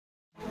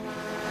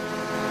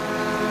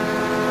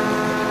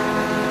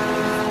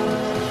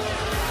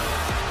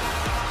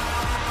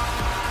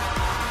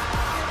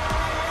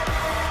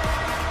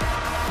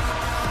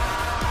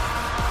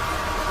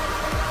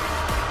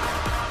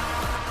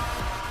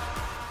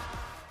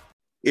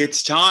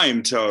It's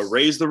time to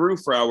raise the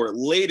roof for our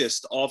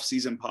latest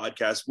off-season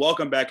podcast.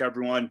 Welcome back,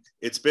 everyone.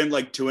 It's been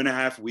like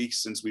 2.5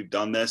 weeks since we've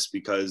done this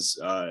because,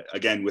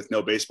 again, with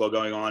no baseball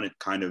going on, it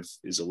kind of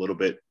is a little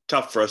bit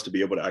tough for us to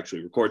be able to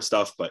actually record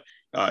stuff. But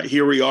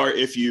here we are.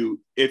 If you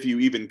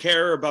even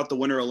care about the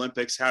Winter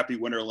Olympics, happy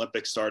Winter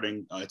Olympics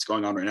starting. It's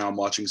going on right now. I'm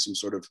watching some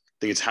sort of, I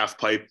think it's half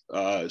pipe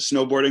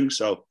snowboarding.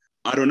 So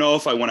I don't know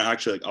if I want to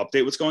actually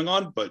update what's going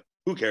on, but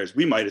who cares?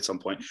 We might at some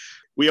point.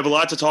 We have a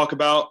lot to talk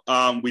about.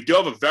 We do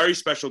have a very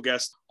special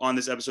guest on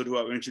this episode who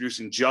I'll introduce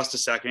in just a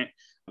second.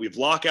 We have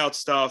lockout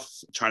stuff,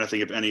 trying to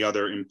think of any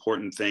other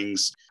important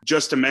things.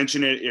 Just to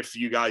mention it, if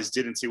you guys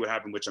didn't see what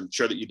happened, which I'm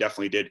sure that you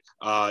definitely did,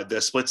 the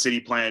split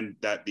city plan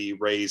that the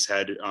Rays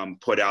had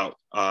put out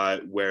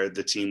where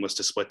the team was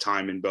to split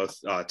time in both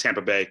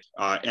Tampa Bay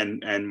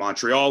and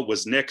Montreal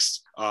was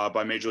nixed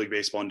by Major League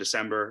Baseball in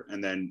December.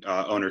 And then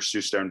owner Stu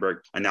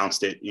Sternberg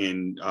announced it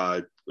in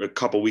a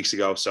couple weeks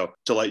ago. So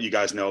to let you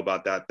guys know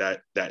about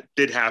that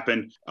did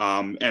happen.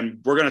 And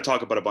we're going to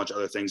talk about a bunch of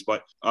other things.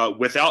 But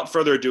without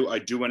further ado, I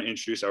do want to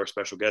introduce our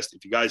special guest.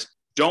 If you guys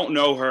don't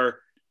know her,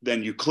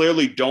 then you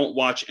clearly don't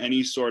watch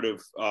any sort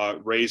of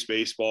Rays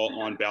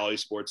baseball on Bally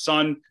Sports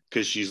Sun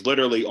because she's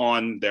literally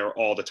on there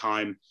all the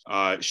time.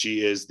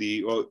 She is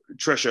the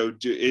Trisha.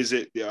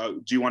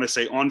 Do you want to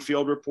say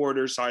on-field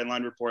reporter,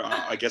 sideline reporter?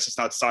 I guess it's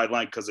not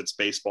sideline because it's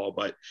baseball,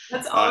 but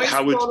that's always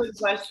a golden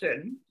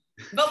question.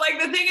 But like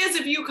the thing is,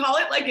 if you call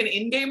it like an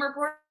in-game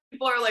report,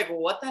 people are like,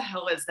 "What the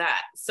hell is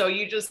that?" So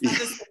you just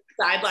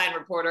sideline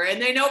reporter, and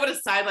they know what a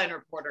sideline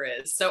reporter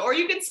is. So, or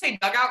you can say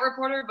dugout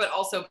reporter, but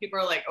also people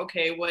are like,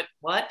 "Okay,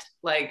 what?"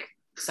 Like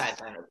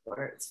sideline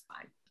reporter, it's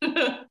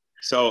fine.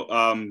 So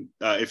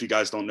if you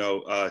guys don't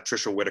know,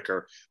 Trisha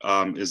Whitaker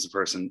is the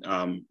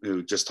person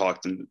who just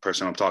talked and the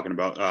person I'm talking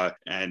about.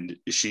 And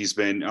she's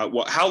been,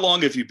 how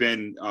long have you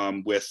been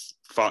with,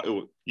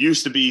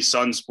 used to be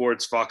Sun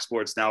Sports, Fox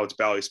Sports, now it's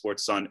Bally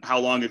Sports Sun. How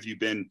long have you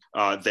been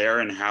there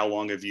and how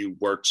long have you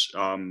worked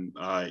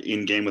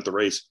in game with the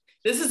Rays?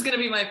 This is going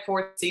to be my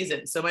 4th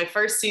season. So my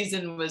first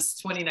season was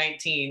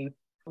 2019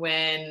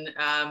 when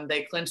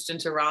they clinched in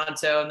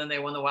Toronto and then they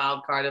won the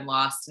wild card and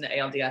lost in the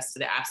ALDS to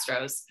the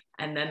Astros.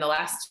 And then the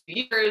last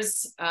 2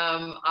 years,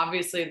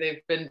 obviously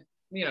they've been,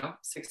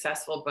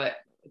 successful, but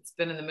it's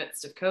been in the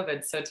midst of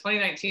COVID. So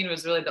 2019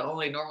 was really the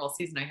only normal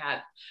season I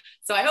had.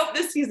 So I hope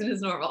this season is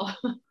normal.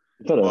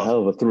 You've had a hell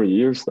of a 3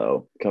 years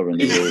though, covering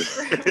the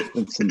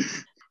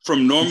Rays.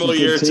 From normal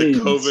year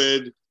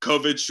to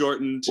COVID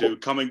shortened to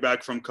coming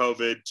back from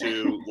COVID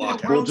to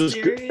lockout. Well, just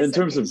in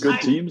terms of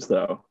good teams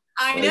though.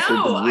 I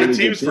know. Really good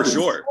teams for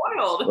sure.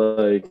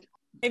 Like,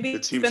 maybe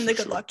it's been the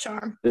good luck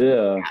charm.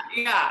 Yeah,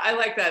 I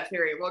like that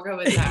theory. We'll go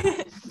with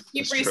that.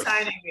 Keep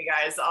re-signing me,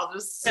 guys. I'll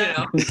just,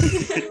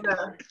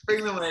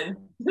 bring them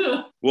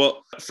in.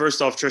 Well,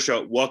 first off,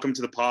 Trisha, welcome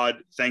to the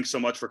pod. Thanks so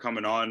much for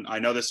coming on. I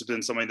know this has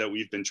been something that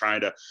we've been trying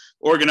to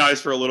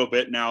organize for a little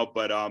bit now,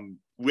 but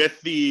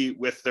with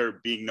there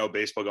being no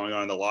baseball going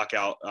on in the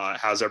lockout,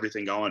 how's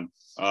everything going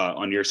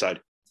on your side?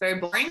 It's very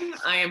boring.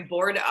 I am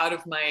bored out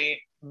of my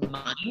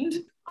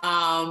mind.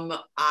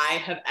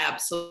 I have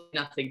absolutely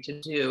nothing to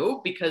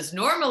do because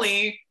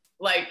normally,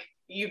 like,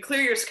 you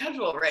clear your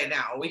schedule right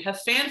now. We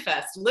have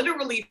FanFest.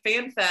 Literally,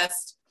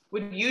 FanFest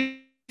would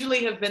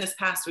usually have been this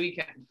past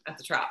weekend at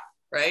the Trop,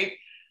 right?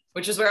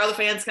 Which is where all the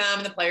fans come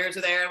and the players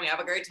are there and we have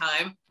a great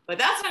time. But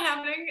that's not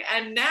happening.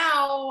 And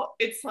now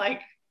it's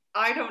like,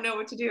 I don't know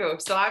what to do.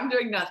 So I'm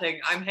doing nothing.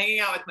 I'm hanging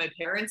out with my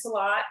parents a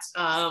lot.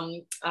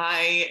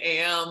 I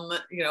am,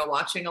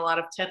 watching a lot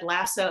of Ted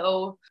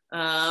Lasso.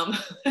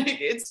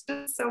 It's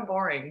just so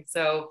boring.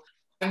 So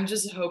I'm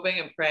just hoping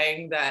and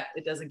praying that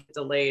it doesn't get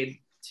delayed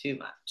too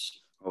much.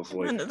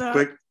 Hopefully.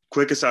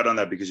 Quick aside on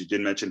that, because you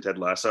did mention Ted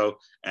Lasso,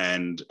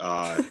 and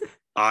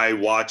I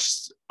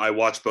watched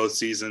both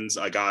seasons.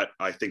 I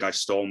think I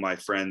stole my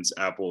friend's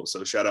Apple.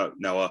 So shout out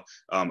Noah.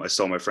 I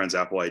stole my friend's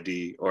Apple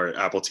ID or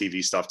Apple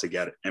TV stuff to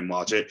get it and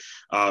watch it.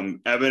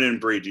 Evan and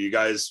Bree, do you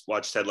guys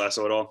watch Ted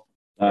Lasso at all?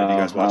 Have you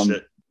guys watched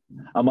it?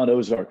 I'm on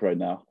Ozark right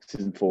now,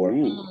 season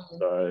 4.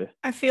 Sorry.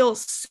 I feel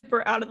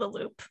super out of the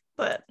loop,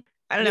 but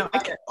I don't know.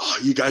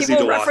 You guys need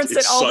to watch it.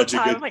 It's such a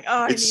good. I'm like,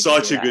 it's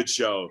such a good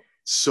show.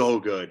 So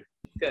good.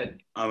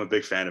 Good. I'm a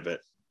big fan of it.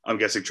 I'm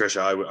guessing,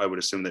 Trisha, I would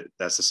assume that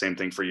that's the same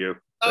thing for you.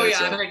 Oh, yeah,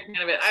 I'm a big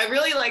fan of it. I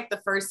really like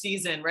the first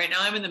season. Right now,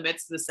 I'm in the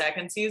midst of the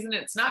second season.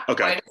 It's not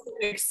quite as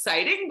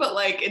exciting, but,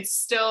 like, it's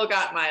still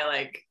got my,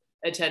 like,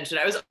 attention.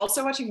 I was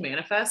also watching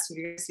Manifest. Have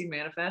you guys seen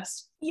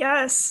Manifest?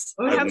 Yes,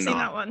 I have seen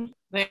that one.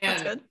 Man,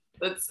 that's good.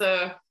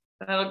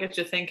 That'll get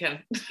you thinking.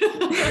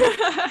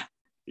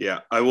 Yeah,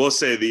 I will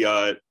say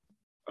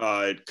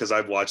because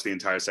I've watched the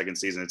entire second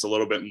season, it's a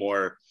little bit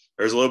more.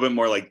 There's a little bit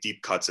more like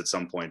deep cuts at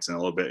some points, and a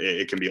little bit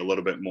it can be a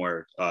little bit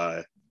more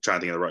trying to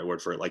think of the right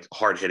word for it, like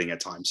hard hitting at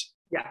times.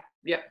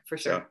 Yeah, for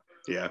sure.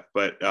 So, yeah,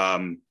 but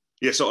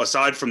so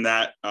aside from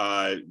that,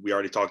 we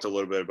already talked a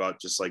little bit about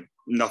just like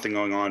nothing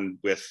going on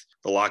with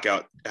the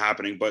lockout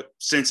happening, but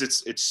since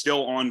it's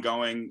still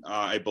ongoing,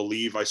 I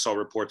believe I saw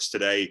reports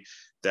today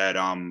that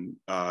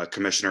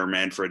Commissioner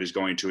Manfred is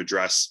going to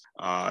address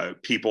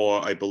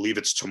people. I believe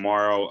it's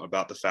tomorrow,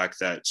 about the fact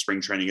that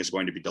spring training is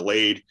going to be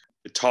delayed.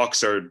 The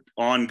talks are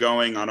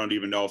ongoing. I don't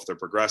even know if they're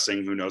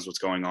progressing. Who knows what's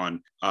going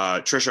on?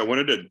 Trisha, I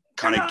wanted to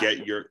kind of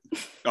get your,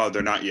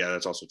 they're not. Yeah,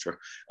 that's also true.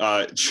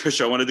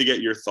 Trisha, I wanted to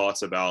get your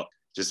thoughts about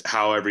just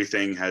how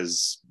everything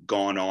has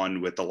gone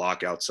on with the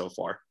lockout so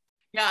far.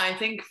 Yeah, I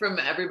think from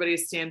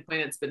everybody's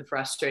standpoint, it's been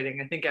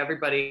frustrating. I think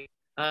everybody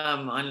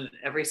on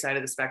every side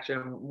of the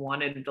spectrum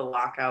wanted the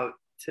lockout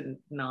to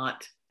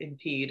not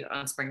impede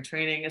on spring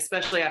training,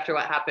 especially after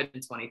what happened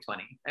in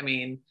 2020. I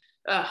mean,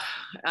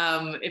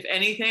 if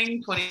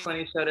anything,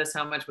 2020 showed us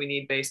how much we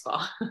need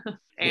baseball.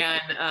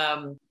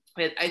 And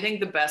I think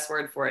the best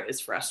word for it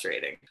is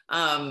frustrating.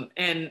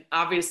 And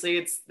obviously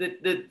it's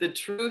the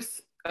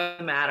truth of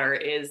the matter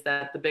is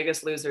that the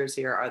biggest losers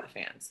here are the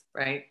fans,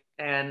 right?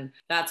 And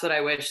that's what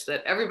I wish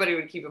that everybody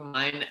would keep in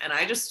mind. And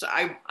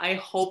I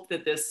hope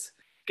that this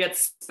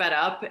gets sped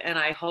up, and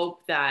I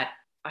hope that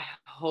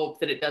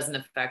it doesn't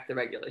affect the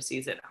regular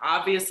season.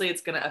 Obviously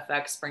it's going to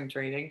affect spring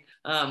training,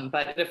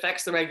 but it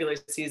affects the regular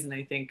season.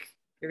 I think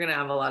you're going to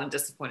have a lot of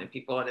disappointed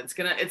people, and it's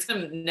going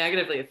to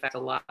negatively affect a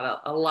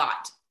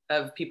lot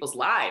of people's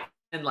lives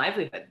and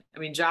livelihood. I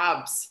mean,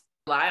 jobs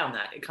rely on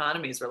that,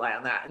 economies rely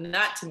on that. And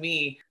that to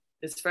me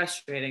is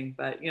frustrating,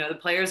 but the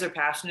players are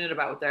passionate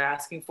about what they're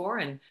asking for.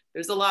 And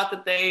there's a lot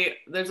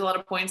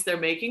of points they're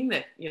making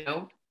that,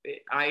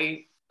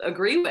 I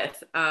agree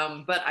with,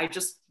 but I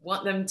just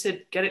want them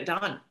to get it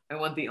done. I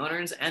want the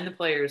owners and the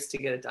players to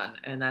get it done.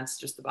 And that's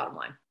just the bottom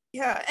line.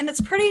 Yeah. And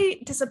it's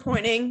pretty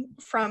disappointing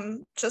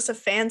from just a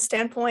fan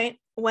standpoint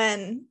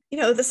when,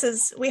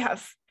 we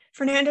have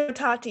Fernando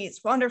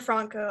Tatis, Wander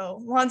Franco,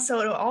 Juan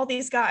Soto, all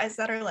these guys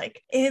that are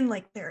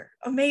in their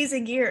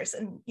amazing years.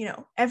 And,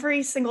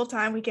 every single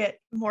time we get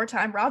more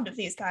time robbed of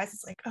these guys,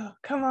 it's oh,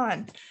 come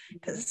on.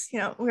 Because, we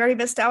already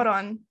missed out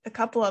on a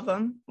couple of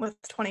them with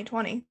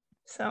 2020.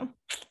 So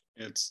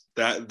it's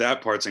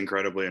that part's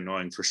incredibly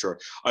annoying for sure.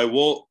 I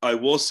will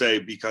say,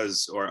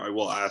 I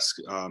will ask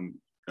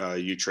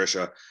you,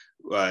 Trisha,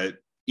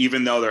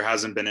 even though there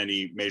hasn't been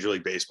any Major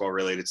League Baseball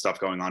related stuff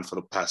going on for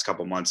the past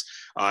couple months,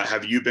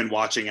 have you been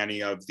watching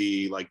any of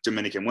the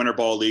Dominican Winter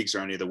Ball leagues or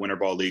any of the Winter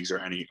Ball leagues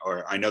or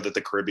I know that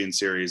the Caribbean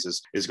series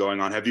is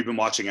going on. Have you been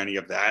watching any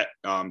of that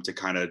to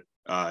kind of,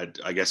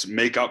 I guess,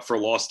 make up for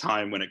lost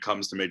time when it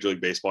comes to Major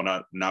League Baseball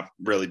not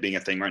really being a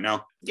thing right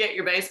now? Get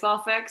your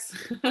baseball fix?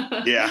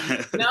 Yeah.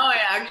 No, I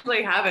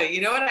actually haven't.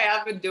 You know what I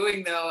have been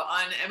doing though?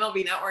 On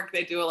MLB Network,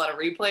 they do a lot of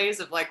replays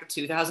of the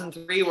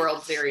 2003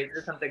 World Series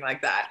or something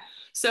like that.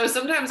 So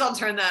sometimes I'll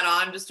turn that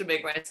on just to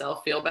make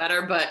myself feel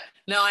better. But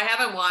no, I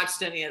haven't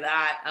watched any of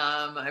that.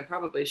 I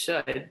probably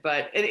should.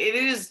 But it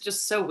is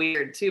just so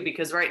weird too,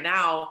 because right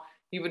now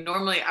I would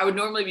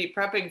normally be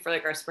prepping for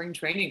our spring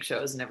training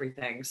shows and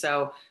everything.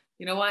 So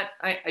you know what?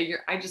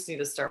 I just need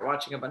to start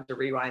watching a bunch of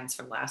rewinds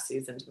from last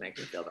season to make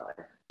me feel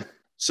better.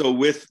 So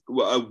with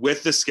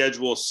the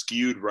schedule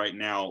skewed right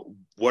now,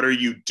 what are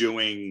you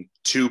doing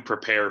to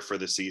prepare for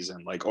the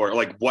season?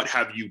 What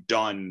have you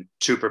done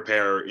to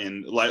prepare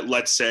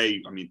let's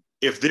say,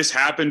 if this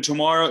happened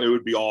tomorrow, it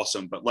would be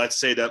awesome. But let's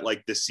say that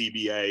the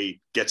CBA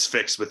gets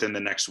fixed within the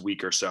next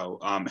week or so.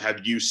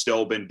 Have you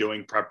still been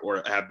doing prep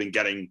or have been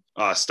getting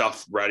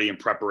stuff ready and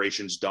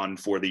preparations done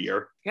for the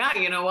year? Yeah,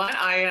 you know what?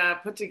 I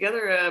put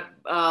together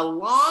a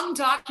long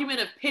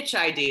document of pitch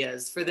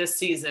ideas for this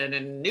season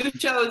and new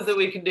shows that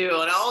we can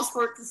do and all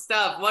sorts of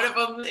stuff. One of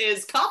them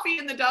is coffee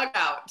in the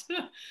dugout.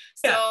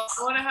 So I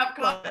want to have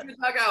coffee in the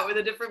dugout with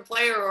a different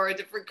player or a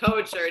different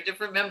coach or a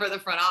different member of the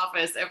front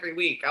office every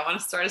week. I want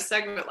to start a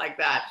segment like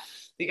that.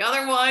 The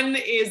other one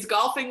is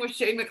golfing with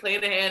Shane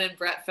McClanahan and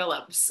Brett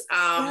Phillips.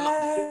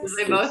 Because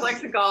they both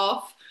like to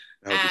golf.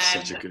 That would be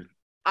such a good.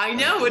 I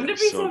know, wouldn't it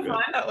be so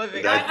fun?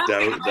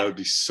 That would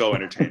be so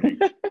entertaining.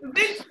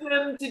 Convince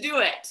them to do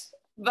it,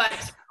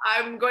 but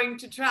I'm going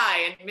to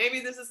try. And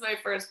maybe this is my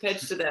first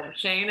pitch to them.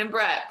 Shane and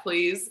Brett,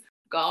 please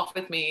golf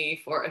with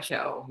me for a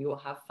show. You will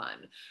have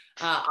fun.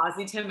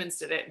 Ozzie Timmons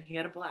did it and he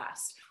had a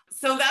blast.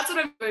 So that's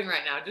what I'm doing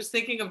right now, just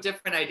thinking of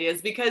different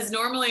ideas, because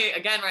normally,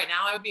 again, right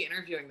now I would be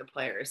interviewing the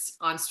players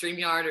on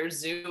StreamYard or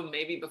Zoom,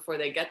 maybe before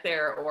they get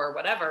there or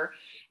whatever.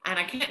 And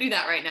I can't do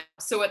that right now.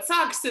 So what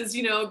sucks is,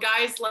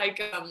 guys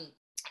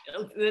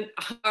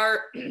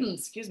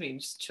excuse me,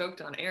 just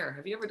choked on air.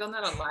 Have you ever done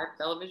that on live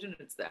television?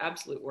 It's the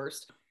absolute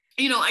worst.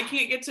 I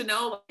can't get to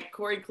know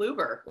Corey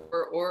Kluber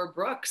or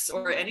Brooks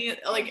or any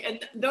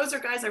and those are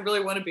guys I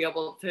really want to be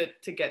able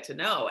to get to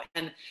know.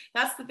 And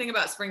that's the thing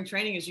about spring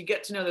training is you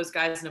get to know those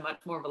guys in a much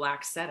more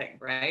relaxed setting,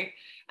 right?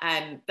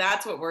 And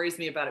that's what worries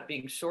me about it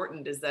being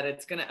shortened, is that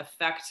it's going to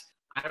affect,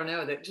 I don't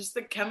know, that just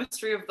the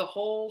chemistry of the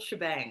whole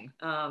shebang.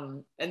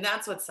 And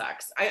that's what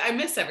sucks. I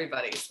miss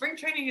everybody. Spring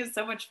training is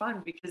so much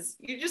fun because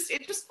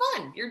it's just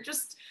fun. You're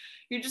just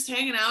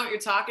hanging out, you're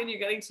talking, you're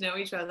getting to know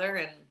each other,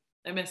 and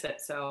I miss it.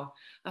 So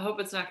I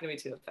hope it's not going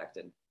to be too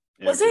affected.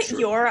 Yeah, was it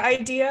your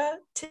idea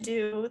to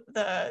do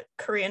the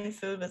Korean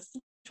food with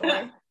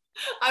Joy?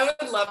 I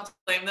would love to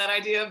claim that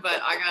idea,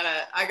 but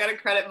I gotta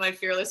credit my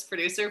fearless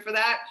producer for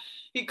that.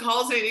 he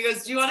calls me and he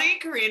goes, "Do you want to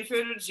eat Korean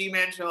food with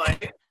G-Man Choi?"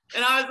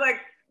 And I was like,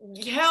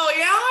 "Hell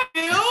yeah, I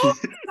do.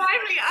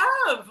 Sign me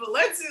up.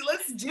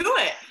 Let's do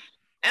it."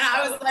 And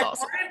I was like,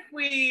 awesome.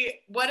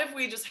 what if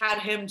we just had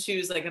him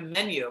choose like a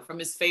menu from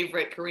his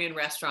favorite Korean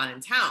restaurant in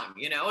town,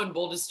 you know, and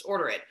we'll just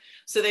order it.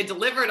 So they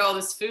delivered all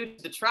this food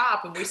to the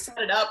Trop, and we set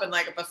it up in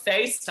like a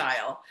buffet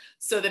style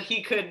so that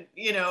he could,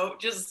 you know,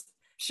 just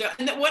show.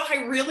 And then what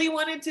I really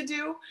wanted to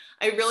do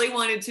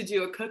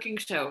a cooking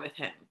show with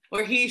him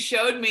where he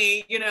showed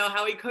me, you know,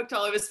 how he cooked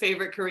all of his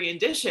favorite Korean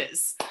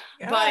dishes.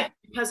 Yeah. But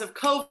because of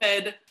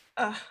COVID,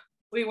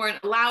 we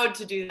weren't allowed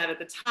to do that at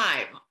the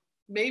time.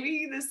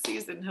 Maybe this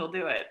season he'll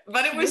do it,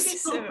 but it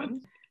was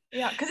soon.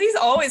 Yeah, because he's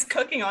always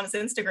cooking on his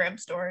Instagram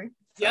story.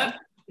 So. Yep,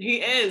 he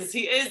is.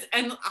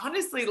 And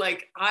honestly,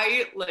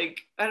 I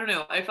don't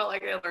know. I felt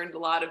like I learned a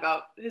lot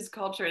about his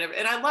culture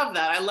and I love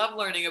that. I love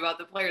learning about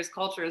the players'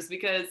 cultures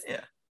because,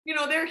 you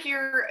know, they're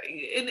here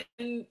and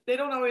they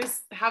don't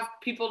always have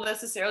people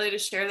necessarily to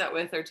share that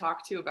with or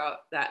talk to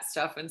about that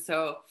stuff. And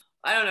so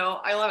I don't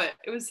know. I love it.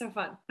 It was so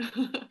fun.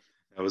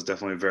 That was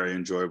definitely a very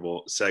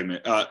enjoyable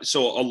segment.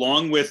 So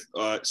along with,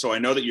 so I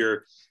know that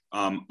you're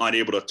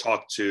unable to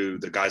talk to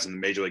the guys in the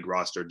major league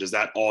roster. Does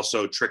that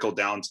also trickle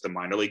down to the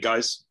minor league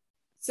guys?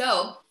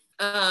 So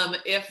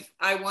if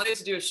I wanted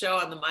to do a show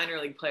on the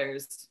minor league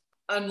players,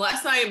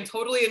 unless I am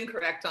totally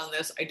incorrect on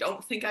this, I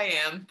don't think I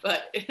am,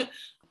 but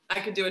I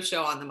could do a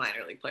show on the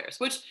minor league players,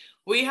 which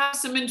we have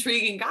some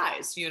intriguing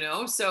guys, you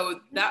know,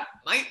 so that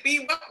might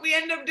be what we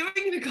end up doing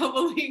in a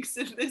couple weeks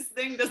if this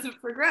thing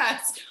doesn't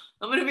progress.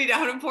 I'm going to be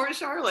down in Port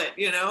Charlotte,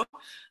 you know,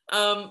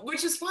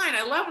 which is fine.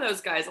 I love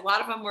those guys. A lot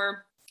of them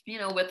were, you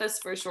know, with us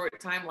for a short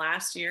time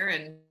last year,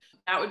 and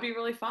that would be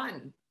really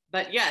fun.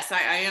 But yes,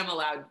 I am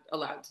allowed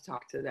to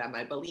talk to them,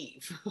 I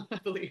believe.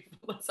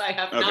 Unless I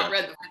have not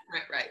read the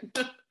print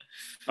right.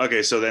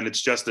 Okay, so then it's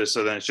just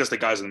the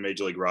guys in the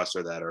major league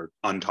roster that are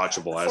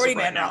untouchable as 40 of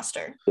right man now.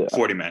 roster.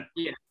 40 men.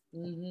 Yeah.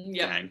 Mm-hmm.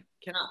 Yeah. Dang.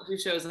 Cannot do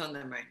shows on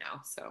them right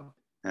now. So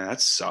yeah,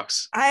 that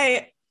sucks.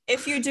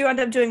 If you do end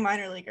up doing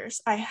minor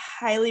leaguers, I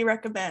highly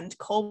recommend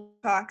Cole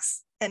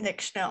Cox and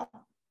Nick Schnell.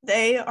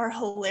 They are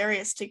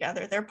hilarious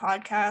together. Their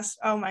podcast,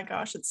 oh my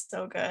gosh, it's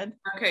so good.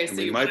 Okay, so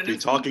we might be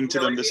talking to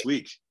them this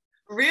week.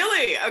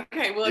 Really?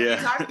 Okay, well, if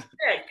you talk to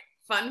Nick,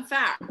 fun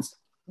fact,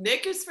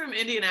 Nick is from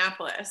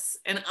Indianapolis,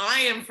 and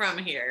I am from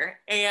here,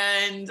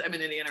 and I'm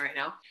in Indiana right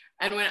now.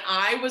 And when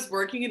I was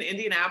working in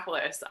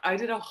Indianapolis, I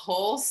did a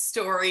whole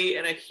story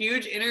and a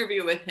huge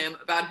interview with him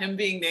about him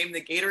being named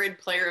the Gatorade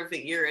Player of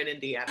the Year in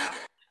Indiana.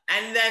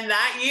 And then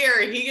that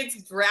year, he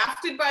gets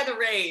drafted by the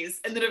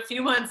Rays. And then a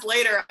few months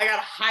later, I got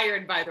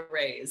hired by the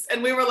Rays.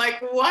 And we were like,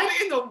 what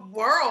in the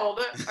world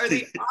are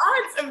the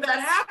odds of that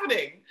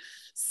happening?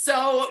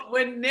 So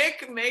when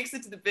Nick makes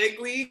it to the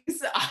big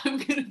leagues, I'm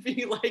going to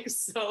be like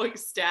so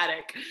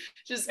ecstatic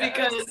just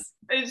because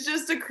it's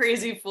just a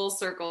crazy full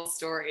circle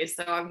story.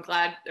 So I'm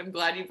glad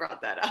you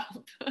brought that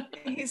up.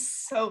 He's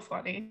so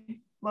funny.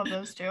 Love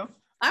those two.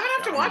 I'm gonna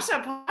have to watch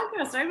that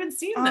podcast. I haven't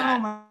seen that.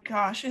 Oh my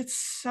gosh, it's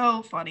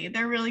so funny.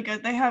 They're really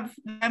good. They have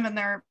them and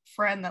their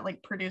friend that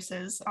like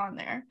produces on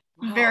there.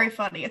 Wow. Very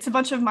funny. It's a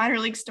bunch of minor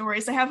league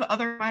stories. They have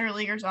other minor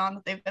leaguers on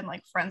that they've been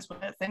like friends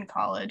with in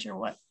college or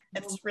what.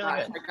 It's really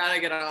good. I gotta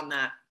get on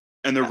that.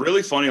 And they're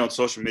really funny on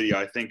social media.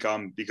 I think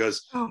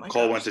because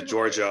Cole went to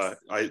Georgia,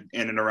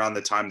 in and around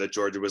the time that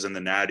Georgia was in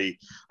the Natty,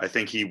 I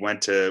think he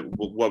went to,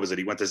 what was it?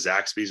 He went to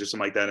Zaxby's or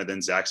something like that. And then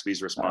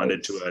Zaxby's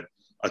responded to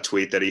a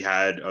tweet that he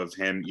had of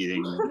him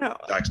eating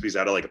Zaxby's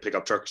out of like a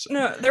pickup truck or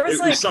something. No, there was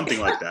was something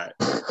like that.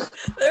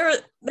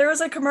 There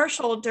was a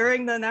commercial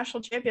during the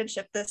national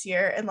championship this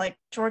year, and like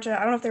Georgia,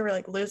 I don't know if they were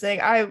like losing.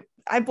 I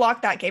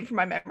blocked that game from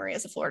my memory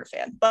as a Florida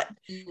fan, but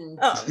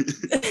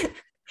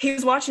he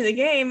was watching the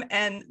game,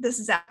 and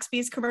this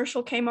Zaxby's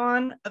commercial came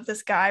on of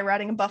this guy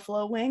riding a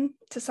buffalo wing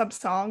to some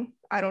song.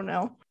 I don't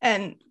know.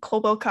 And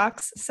Cole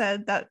Cox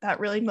said that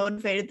really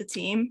motivated the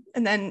team.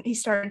 And then he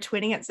started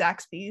tweeting at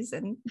Zaxby's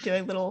and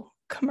doing little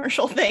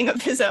commercial thing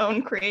of his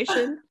own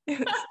creation.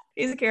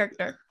 He's a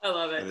character. I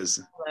love it. I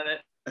love it.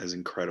 That is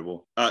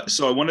incredible.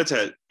 So I wanted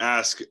to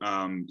ask,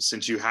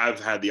 since you have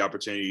had the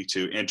opportunity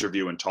to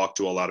interview and talk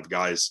to a lot of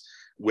guys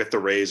with the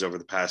Rays over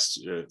the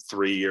past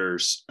 3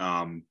 years,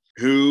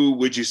 who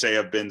would you say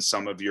have been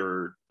some of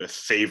your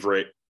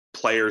favorite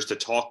players to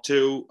talk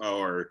to,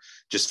 or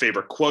just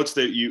favorite quotes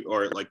that you've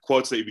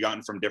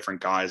gotten from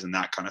different guys and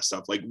that kind of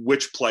stuff? Like,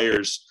 which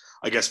players,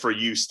 I guess, for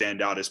you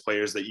stand out as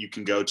players that you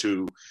can go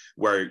to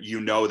where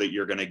you know that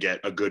you're going to get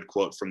a good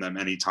quote from them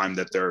anytime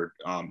that they're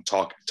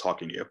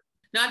talking to you?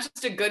 Not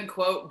just a good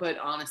quote, but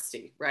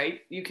honesty, right?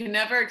 You can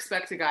never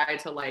expect a guy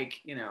to I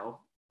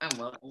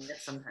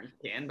guess sometimes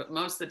you can, but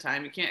most of the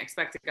time you can't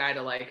expect a guy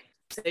to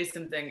say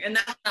something, and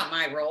that's not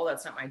my role,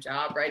 that's not my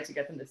job, right? To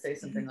get them to say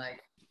something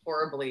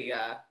horribly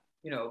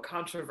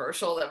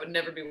controversial. That would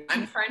never be what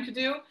I'm trying to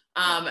do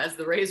as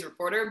the Rays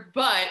reporter.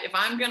 But if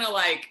I'm gonna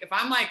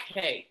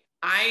hey,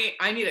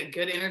 I need a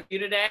good interview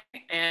today,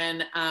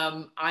 and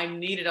I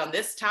need it on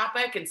this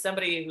topic, and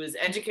somebody who's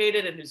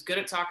educated and who's good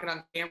at talking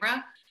on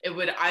camera, it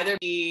would either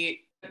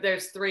be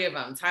there's three of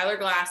them: Tyler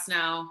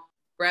Glasnow,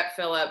 Brett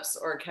Phillips,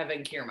 or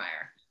Kevin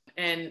Kiermaier.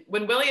 And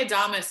when Willy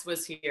Adames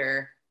was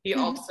here, he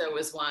also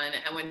was one.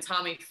 And when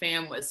Tommy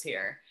Pham was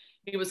here,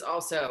 he was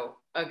also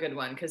a good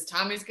one, because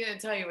Tommy's going to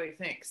tell you what he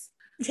thinks.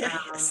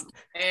 Yes.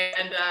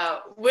 And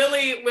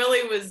Willie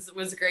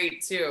was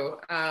great too.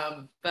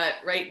 But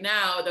right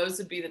now, those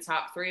would be the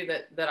top three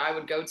that I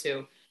would go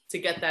to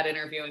get that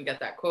interview and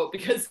get that quote,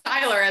 because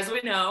Tyler, as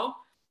we know,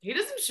 he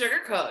doesn't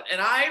sugarcoat, and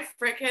I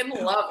freaking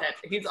love it.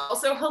 He's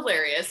also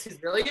hilarious.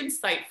 He's really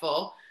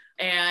insightful,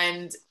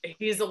 and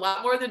he's a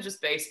lot more than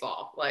just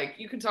baseball. Like,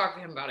 you can talk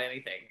to him about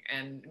anything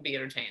and be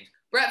entertained.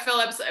 Brett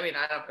Phillips, I mean,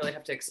 I don't really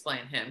have to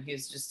explain him.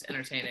 He's just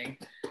entertaining.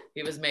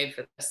 He was made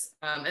for this.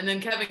 And then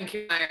Kevin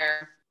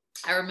Kiermaier,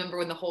 I remember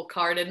when the whole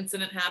card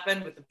incident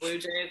happened with the Blue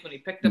Jays, when he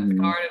picked up the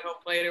card at home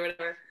plate or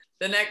whatever.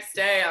 The next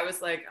day, I was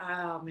like,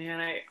 oh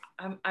man,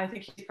 I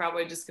think he's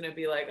probably just gonna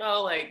be like,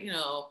 oh, like, you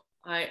know,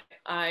 I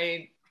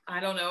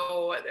don't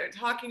know what they're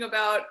talking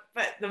about,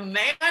 but the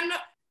man,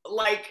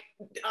 like,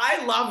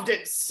 I loved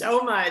it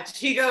so much.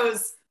 He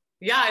goes,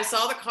 yeah, I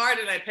saw the card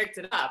and I picked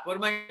it up. What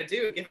am I gonna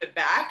do? Give it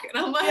back?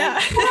 And I'm like,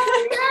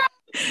 oh,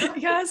 yeah.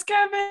 Yes,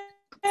 Kevin.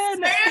 Say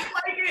it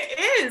like it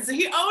is.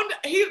 He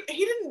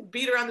didn't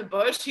beat around the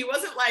bush. He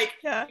wasn't like,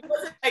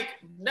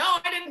 no,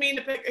 I didn't mean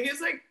to pick. He was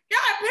like, yeah,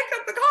 I picked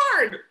up the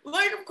card.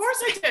 Like, of course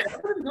I did. I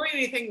wasn't doing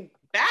anything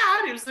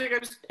bad. He was like, I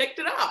just picked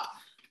it up.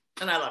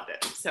 And I loved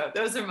it. So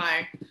those are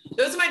my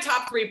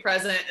top three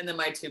present, and then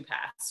my two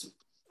past.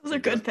 Those are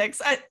good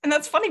picks. And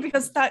that's funny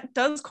because that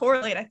does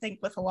correlate, I think,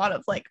 with a lot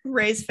of like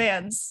Rays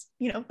fans,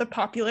 you know, the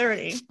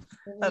popularity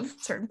of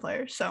certain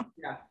players. So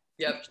yeah.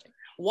 Yep.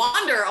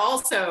 Wander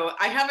also,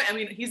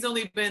 he's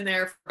only been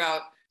there for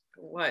about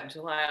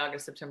July,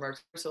 August, September,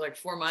 October, so like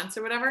 4 months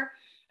or whatever.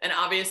 And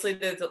obviously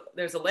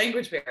there's a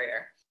language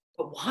barrier,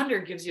 but Wander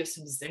gives you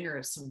some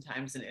zingers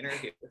sometimes in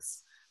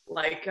interviews.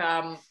 Like,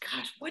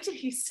 gosh, what did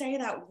he say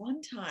that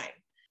one time?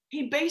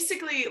 He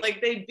basically, like,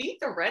 they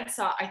beat the Red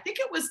Sox. I think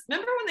it was,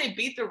 remember when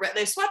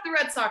they swept the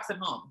Red Sox at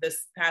home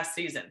this past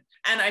season.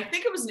 And I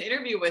think it was an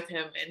interview with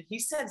him. And he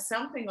said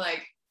something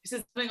like,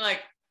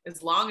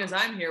 as long as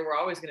I'm here, we're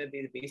always going to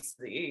be the beast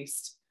of the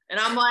East. And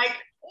I'm like,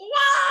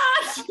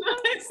 what?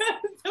 It's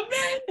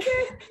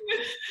amazing.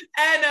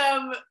 And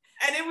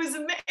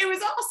it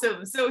was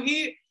awesome. So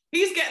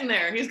he's getting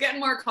there. He's getting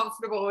more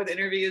comfortable with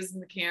interviews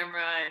and the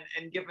camera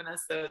and giving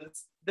us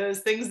those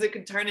things that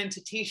could turn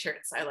into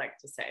t-shirts, I like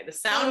to say. The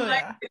sound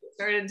could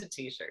turn into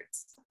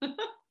t-shirts.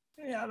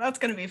 Yeah, that's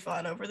going to be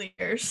fun over the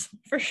years,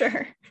 for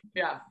sure.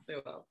 Yeah,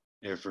 it will.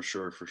 Yeah, for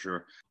sure.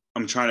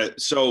 I'm trying to,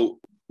 so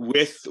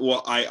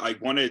I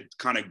want to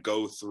kind of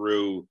go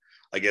through,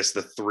 I guess,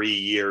 the 3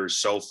 years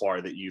so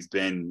far that you've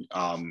been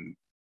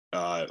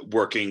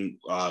working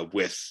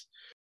with,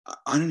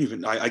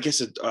 I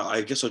guess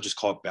I'll just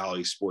call it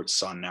Bally Sports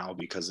Sun now,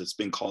 because it's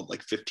been called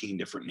like 15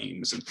 different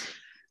names, and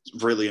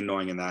it's really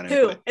annoying in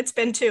that. It's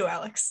been 2,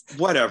 Alex.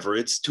 Whatever,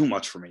 it's too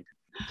much for me.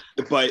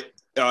 But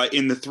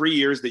in the 3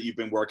 years that you've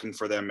been working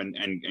for them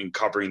and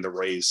covering the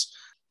Rays,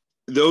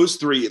 those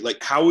three,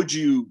 like, how would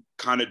you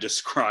kind of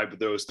describe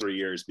those 3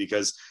 years?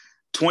 Because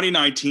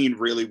 2019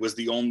 really was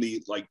the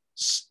only like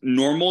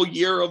normal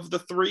year of the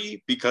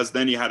three, because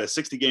then you had a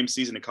 60-game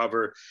season to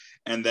cover,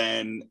 and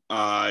then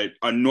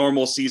a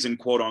normal season,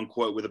 quote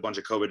unquote, with a bunch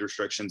of COVID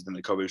restrictions. Then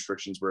the COVID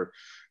restrictions were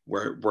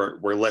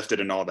lifted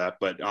and all that.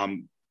 But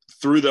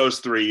through those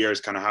 3 years,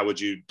 kind of how would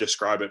you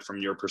describe it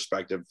from your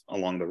perspective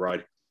along the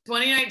ride?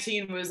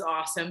 2019 was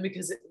awesome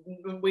because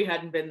we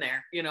hadn't been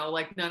there, you know,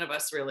 like none of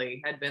us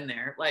really had been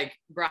there. Like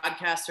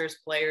broadcasters,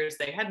 players,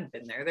 they hadn't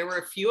been there. There were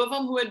a few of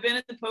them who had been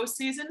in the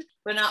postseason,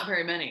 but not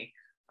very many.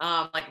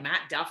 Like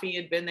Matt Duffy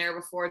had been there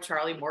before,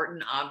 Charlie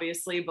Morton,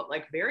 obviously, but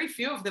like very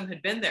few of them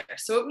had been there.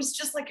 So it was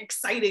just like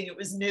exciting. It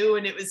was new.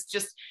 And it was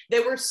just,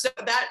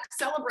 that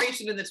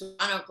celebration in the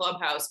Toronto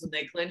clubhouse when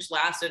they clinched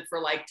lasted for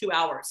like 2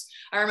 hours.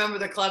 I remember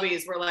the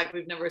clubbies were like,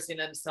 we've never seen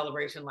a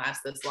celebration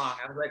last this long.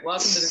 I was like,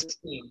 welcome to the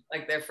team.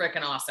 Like, they're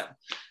freaking awesome.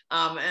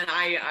 And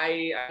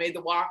I made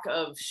the walk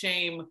of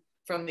shame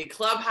from the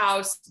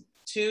clubhouse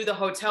to the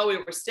hotel we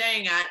were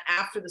staying at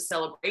after the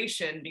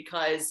celebration,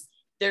 because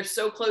they're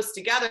so close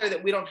together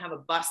that we don't have a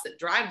bus that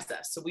drives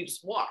us. So we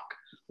just walk.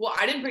 Well,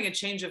 I didn't bring a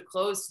change of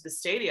clothes to the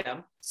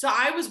stadium. So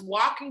I was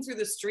walking through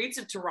the streets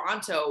of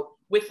Toronto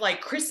with like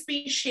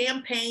crispy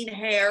champagne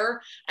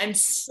hair and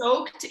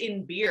soaked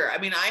in beer. I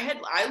mean,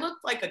 I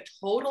looked like a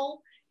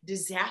total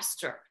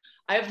disaster.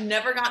 I have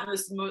never gotten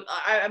this.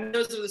 I mean,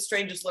 those are the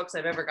strangest looks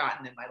I've ever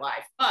gotten in my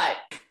life. But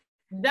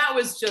that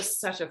was just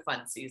such a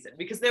fun season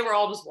because they were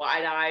all just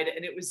wide-eyed,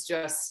 and it was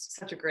just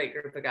such a great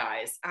group of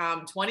guys.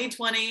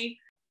 2020,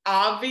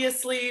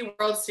 obviously,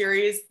 World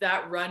Series,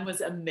 that run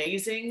was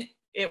amazing.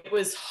 It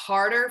was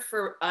harder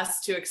for us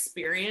to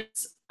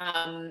experience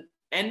and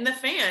the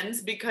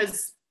fans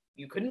because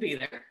you couldn't be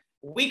there.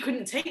 We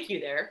couldn't take you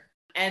there.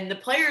 And the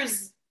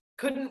players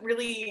couldn't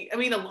really, I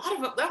mean, a lot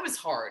of it, that was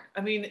hard.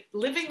 I mean,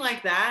 living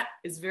like that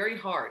is very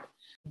hard.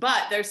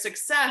 But their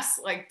success,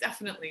 like,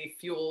 definitely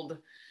fueled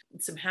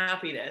some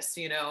happiness,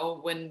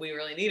 when we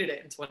really needed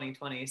it in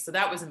 2020. So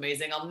that was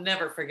amazing. I'll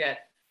never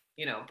forget,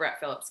 Brett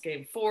Phillips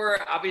game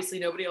 4. Obviously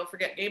nobody will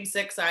forget game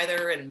 6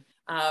 either. And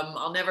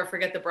I'll never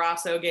forget the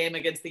Brasso game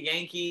against the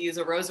Yankees,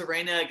 or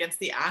Rosarena against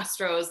the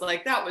Astros.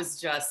 Like, that was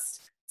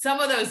just, some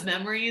of those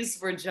memories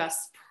were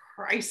just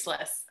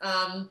priceless.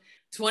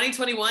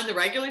 2021, the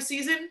regular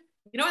season,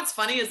 what's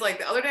funny is, like,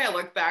 the other day I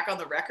looked back on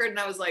the record and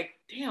I was like,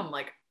 damn,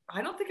 like,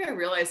 I don't think I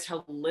realized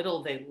how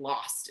little they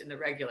lost in the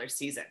regular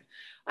season.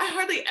 I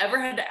hardly ever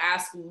had to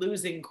ask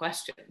losing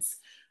questions.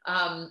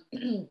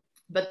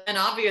 But then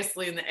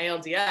obviously in the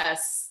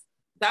ALDS,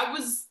 that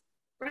was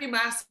pretty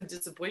massive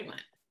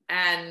disappointment.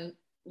 And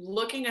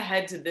looking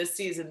ahead to this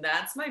season,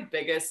 that's my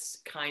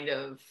biggest kind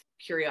of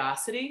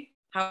curiosity.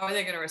 How are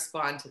they going to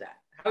respond to that?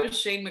 How is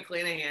Shane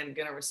McClanahan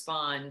going to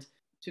respond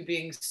to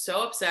being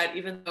so upset,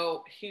 even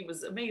though he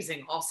was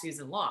amazing all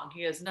season long?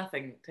 He has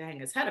nothing to hang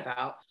his head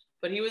about,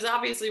 but he was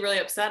obviously really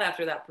upset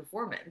after that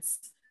performance.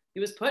 He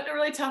was put in a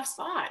really tough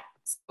spot.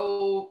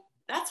 So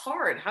that's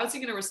hard. How's he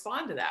going to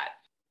respond to that?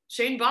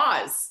 Shane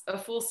Baz, a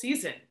full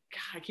season.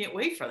 God, I can't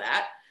wait for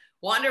that.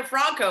 Wander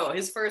Franco,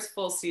 his first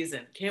full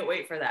season. Can't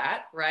wait for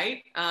that,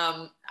 right?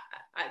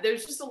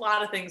 There's just a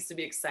lot of things to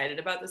be excited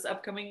about this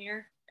upcoming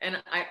year.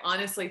 And I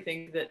honestly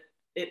think that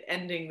it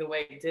ending the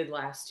way it did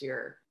last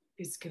year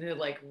is going to,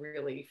 like,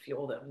 really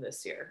fuel them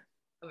this year.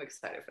 I'm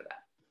excited for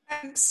that.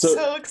 I'm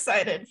so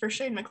excited for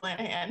Shane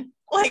McClanahan.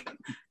 Like,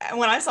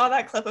 when I saw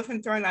that clip of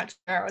him throwing that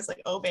chair, I was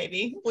like, oh,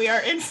 baby, we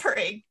are in for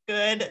a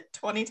good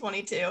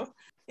 2022.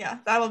 Yeah,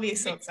 that'll be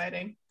so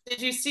exciting. Did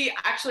you see,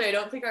 actually, I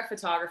don't think our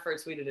photographer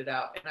tweeted it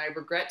out, and I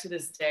regret to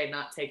this day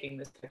not taking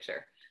this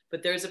picture,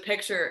 but there's a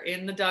picture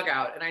in the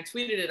dugout, and I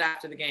tweeted it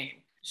after the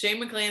game.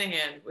 Shane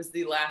McClanahan was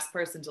the last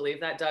person to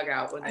leave that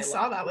dugout when they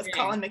saw that with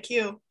Colin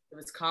McHugh. It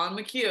was Colin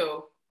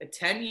McHugh, a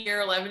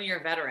 10-year,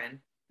 11-year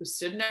veteran, who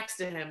stood next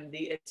to him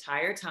the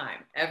entire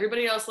time.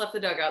 Everybody else left the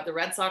dugout. The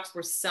Red Sox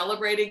were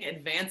celebrating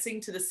advancing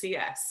to the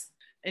CS,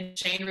 and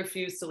Shane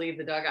refused to leave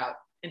the dugout,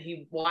 and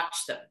he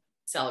watched them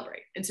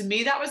celebrate. And to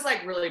me, that was,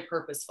 like, really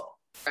purposeful,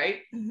 right?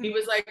 Mm-hmm. He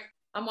was like,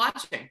 I'm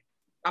watching.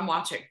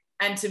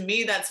 And to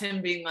me, that's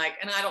him being like,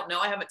 and I don't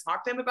know, I haven't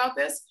talked to him about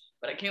this,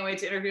 but I can't wait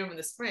to interview him in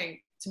the spring.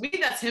 To me,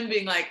 that's him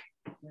being like,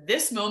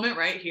 this moment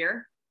right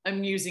here,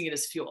 I'm using it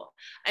as fuel.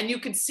 And you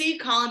could see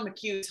Colin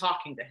McHugh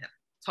talking to him,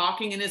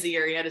 talking in his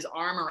ear. He had his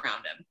arm around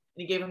him, and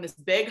he gave him this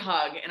big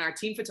hug. And our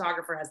team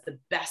photographer has the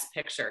best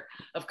picture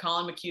of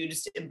Colin McHugh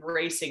just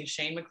embracing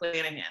Shane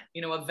McClanahan,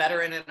 a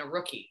veteran and a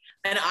rookie.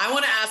 And I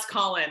want to ask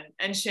Colin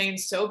and Shane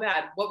so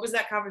bad, what was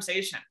that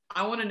conversation?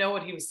 I want to know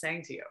what he was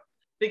saying to you.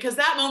 Because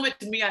that moment,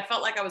 to me, I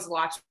felt like I was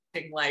watching,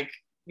 like,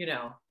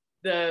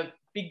 the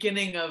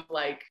beginning of,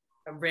 like,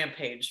 a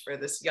rampage for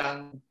this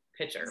young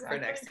pitcher for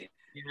next season,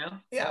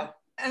 Yeah. So.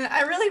 And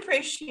I really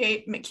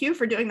appreciate McHugh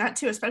for doing that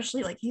too,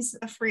 especially, like, he's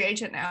a free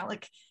agent now.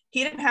 Like,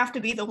 he didn't have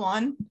to be the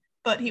one,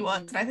 but he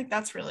was. And I think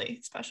that's really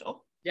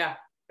special. Yeah,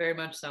 very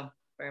much so.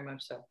 Very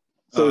much so.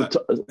 So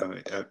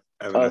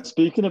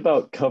speaking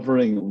about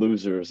covering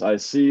losers, I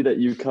see that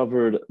you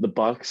covered the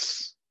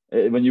Bucks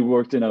when you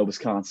worked in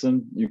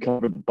Wisconsin. You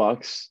covered the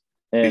Bucks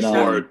and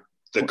before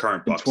the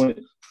current Bucks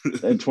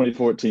in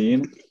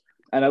 2014.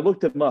 And I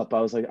looked them up. I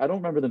was like, I don't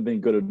remember them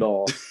being good at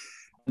all.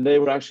 And they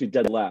were actually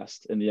dead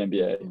last in the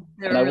NBA.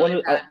 And I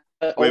wanted.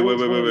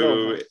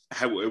 Wait.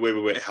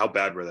 How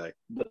bad were they?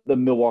 The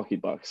Milwaukee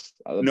Bucks.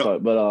 No,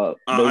 but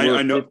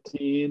I know.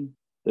 15.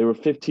 They were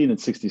 15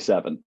 and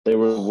 67. They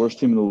were the worst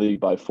team in the league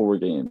by 4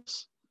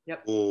 games.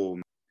 Yep. Oh.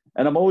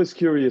 And I'm always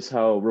curious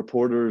how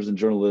reporters and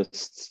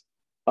journalists.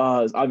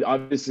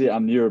 Obviously,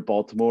 I'm near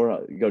Baltimore.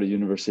 I go to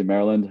University of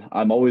Maryland.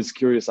 I'm always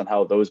curious on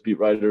how those beat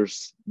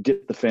writers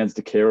get the fans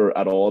to care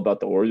at all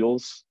about the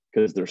Orioles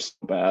because they're so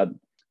bad.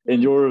 In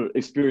your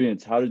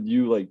experience, how did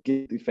you, like,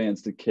 get the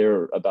fans to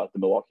care about the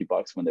Milwaukee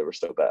Bucks when they were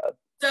so bad?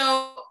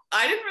 So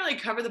I didn't really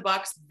cover the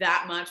Bucks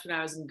that much when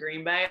I was in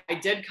Green Bay. I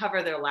did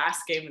cover their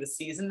last game of the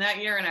season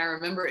that year, and I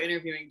remember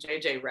interviewing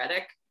JJ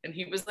Redick, and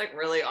he was, like,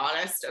 really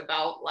honest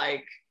about,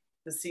 like,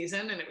 the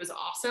season, and it was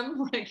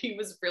awesome. Like, he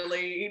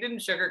didn't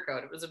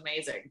sugarcoat. It was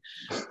amazing.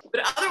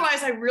 But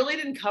otherwise, I really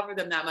didn't cover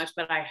them that much,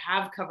 but I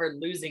have covered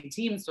losing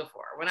teams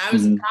before. When I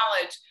was in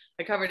college,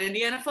 I covered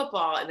Indiana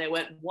football, and they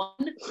went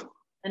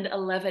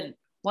 1-11.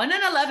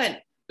 1-11.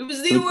 It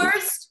was the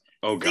worst.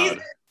 Oh God.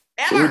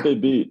 Ever. Who'd they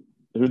beat?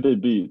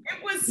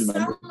 It was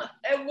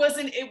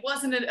it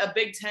wasn't a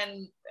Big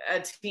Ten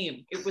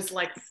team. It was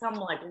like some,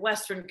 like,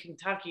 Western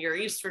Kentucky or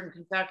Eastern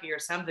Kentucky or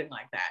something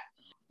like that.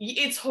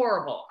 It's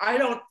horrible. I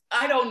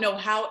don't know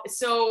how.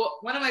 So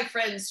one of my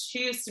friends,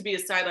 she used to be a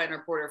sideline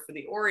reporter for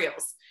the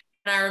Orioles.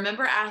 And I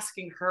remember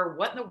asking her,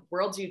 what in the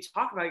world do you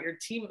talk about your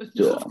team?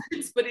 Yeah.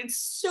 But it's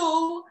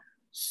so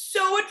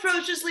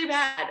atrociously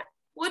bad.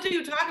 What do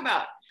you talk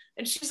about?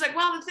 And she's like,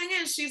 well, the thing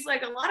is, she's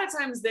like, a lot of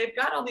times they've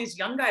got all these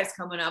young guys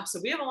coming up. So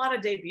we have a lot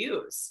of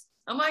debuts.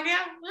 I'm like,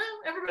 yeah, well,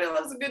 everybody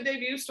loves a good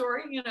debut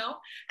story, you know?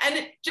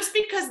 And just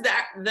because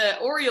that the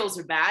Orioles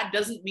are bad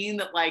doesn't mean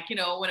that, like, you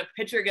know, when a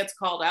pitcher gets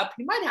called up,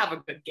 he might have a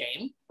good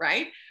game,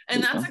 right?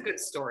 And that's a good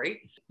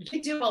story. They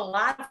do a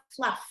lot of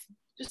fluff,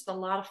 just a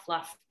lot of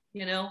fluff,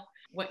 you know?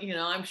 What, you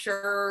know, I'm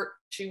sure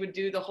she would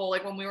do the whole,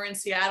 like when we were in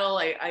Seattle,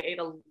 I ate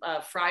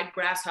a fried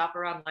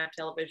grasshopper on live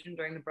television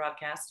during the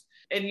broadcast.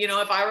 And, you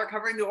know, if I were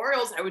covering the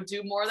Orioles, I would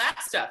do more of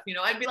that stuff. You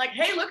know, I'd be like,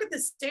 hey, look at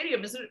this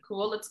stadium. Isn't it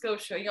cool? Let's go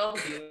show y'all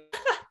the view.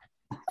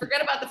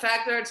 Forget about the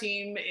fact that our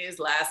team is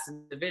last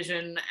in the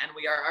division and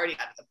we are already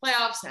out of the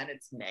playoffs and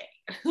it's May.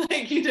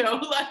 Like, you know,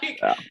 like,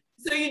 yeah.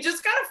 So you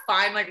just got to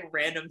find like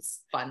random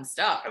fun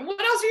stuff. And what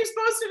else are you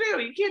supposed to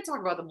do? You can't talk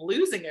about them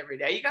losing every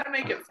day. You got to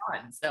make it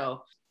fun.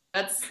 So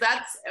that's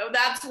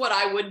what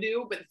I would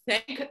do. But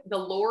thank the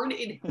Lord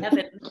in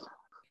heaven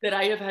that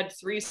I have had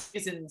 3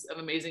 seasons of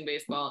amazing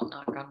baseball.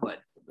 Knock on wood.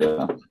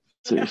 Yeah,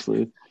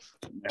 seriously.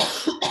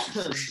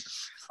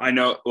 I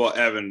know. Well,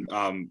 Evan,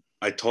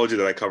 I told you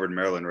that I covered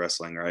Maryland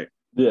wrestling, right?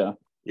 Yeah.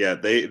 Yeah,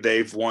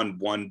 they've won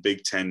 1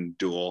 Big Ten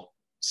duel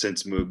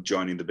since Moog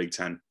joining the Big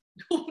Ten.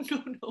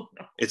 No.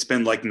 It's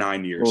been like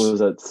 9 years. What was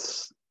that?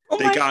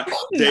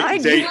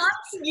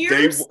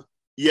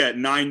 Yeah,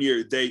 9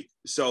 years.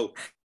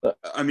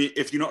 I mean,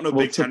 if you don't know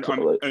Big Ten,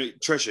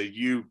 Trisha,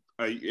 you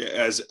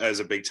as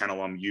a Big Ten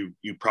alum, you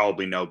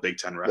probably know Big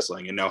Ten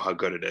wrestling and know how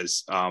good it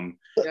is.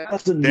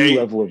 That's a new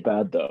level of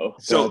bad, though.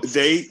 So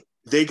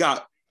they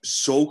got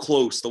so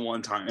close the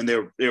one time, and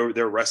they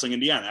were wrestling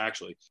Indiana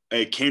actually.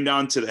 It came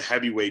down to the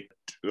heavyweight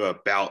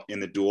bout in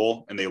the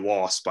duel, and they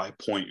lost by a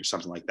point or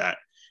something like that.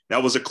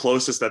 That was the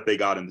closest that they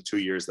got in the 2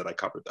 years that I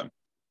covered them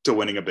to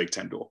winning a Big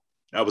Ten duel.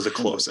 That was the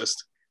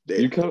closest.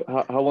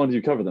 How long did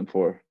you cover them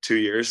for? 2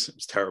 years. It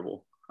was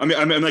terrible. I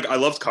mean, like I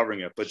loved covering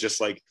it, but just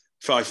like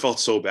I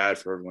felt so bad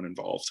for everyone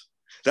involved.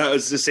 That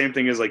was the same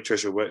thing as like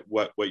Trisha,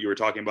 what you were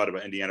talking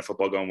about Indiana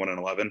football going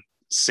 1-11.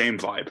 Same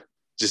vibe.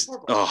 Just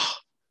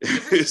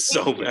it's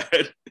so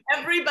bad.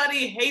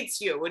 Everybody hates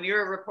you when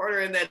you're a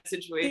reporter in that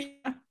situation.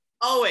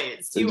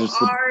 Always. You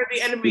are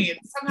the enemy.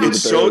 And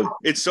somehow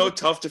it's so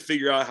tough to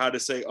figure out how to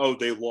say, oh,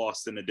 they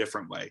lost in a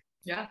different way.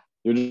 Yeah.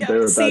 You're just there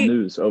with bad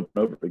news over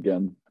and over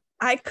again.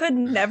 I could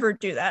never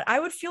do that. I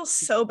would feel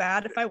so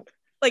bad if I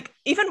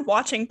even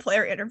watching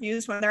player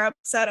interviews when they're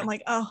upset, I'm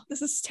like, oh,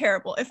 this is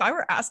terrible. If I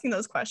were asking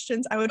those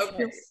questions, I would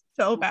feel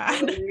so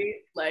bad.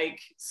 Like,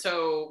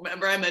 so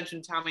remember I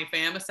mentioned Tommy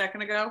Pham a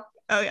second ago?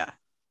 Oh, yeah.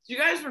 Do you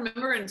guys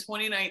remember in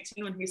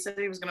 2019 when he said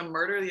he was going to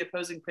murder the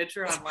opposing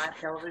pitcher on live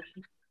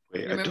television?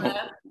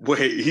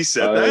 Wait, he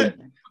said that?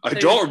 I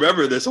don't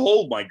remember this.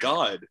 Oh, my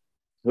God.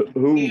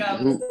 Who? He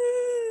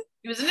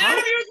was in an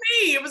interview with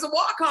me. It was a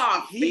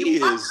walk-off. He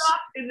walked off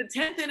in the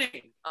 10th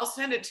inning. I'll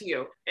send it to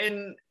you.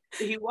 And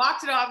he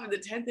walked it off in the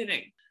 10th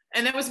inning.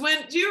 And it was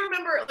when, do you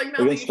remember, like,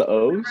 against the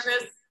O's?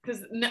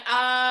 Because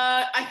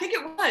I think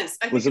it was.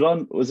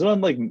 Was it on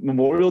like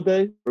Memorial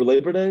Day or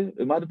Labor Day?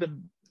 It might have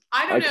been.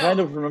 I don't know. I kind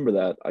of remember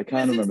that.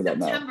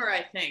 September,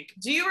 I think.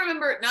 Do you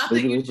remember? Not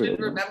that you should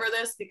remember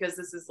this, because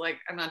this is like,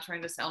 I'm not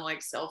trying to sound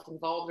like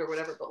self-involved or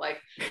whatever, but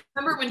like,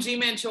 remember when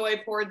G-Man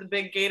Choi poured the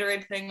big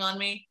Gatorade thing on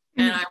me?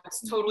 And I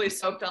was totally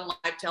soaked on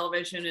live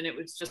television, and it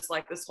was just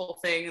like this whole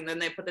thing. And then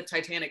they put the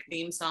Titanic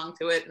theme song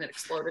to it, and it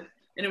exploded.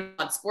 And it was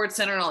on Sports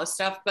Center and all this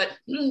stuff. But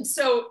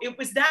so it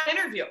was that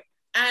interview.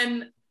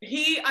 And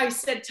I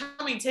said,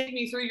 Tommy, take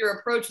me through your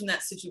approach in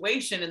that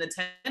situation in the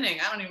 10th inning.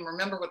 I don't even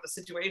remember what the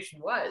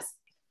situation was.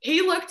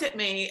 He looked at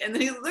me, and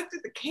then he looked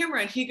at the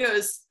camera, and he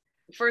goes,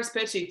 first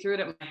pitch, he threw it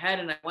at my head,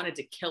 and I wanted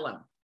to kill him.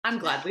 I'm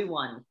glad we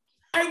won.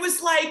 I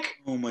was like,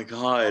 oh my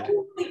God.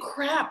 Holy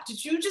crap.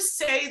 Did you just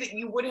say that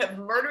you would have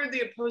murdered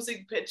the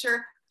opposing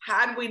pitcher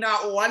had we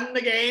not won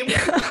the game?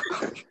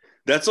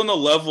 That's on the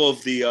level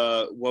of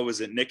the, what was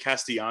it, Nick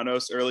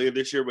Castellanos earlier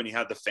this year when he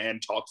had the fan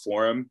talk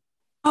for him.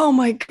 Oh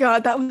my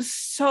God, that was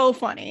so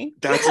funny.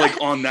 That's like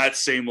on that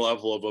same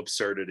level of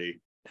absurdity.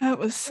 That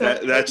was so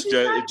that's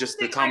just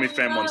the Tommy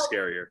Pham one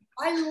scarier.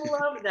 I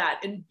love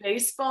that. And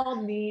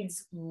baseball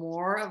needs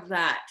more of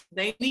that.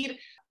 They need,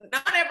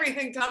 not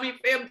everything Tommy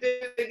Pham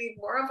did, they need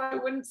more of, I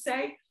wouldn't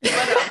say. But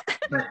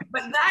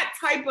that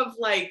type of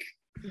like,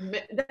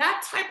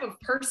 that type of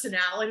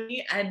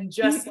personality, and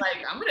just like,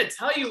 I'm going to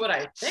tell you what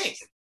I think,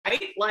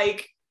 right?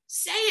 Like,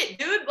 say it,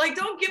 dude. Like,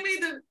 don't give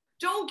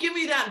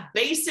me that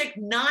basic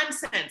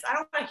nonsense. I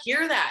don't want to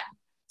hear that.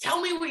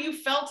 Tell me what you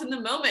felt in the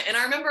moment. And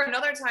I remember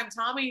another time,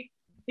 Tommy,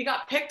 he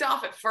got picked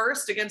off at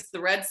first against the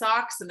Red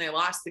Sox, and they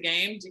lost the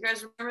game. Do you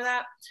guys remember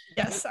that?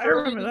 Yes, I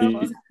remember that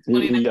one.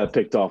 He got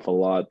picked off a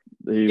lot.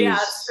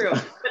 That's true.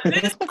 But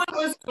this one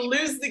was to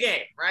lose the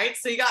game, right?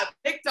 So he got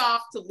picked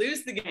off to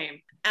lose the game.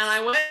 And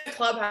I went to the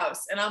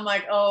clubhouse, and I'm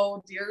like,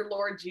 oh, dear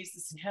Lord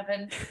Jesus in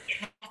heaven,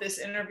 this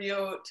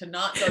interview to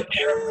not go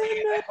terribly.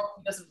 I hope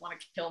he doesn't want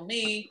to kill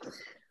me.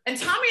 And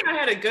Tommy and I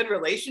had a good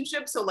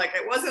relationship. So like,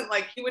 it wasn't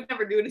like he would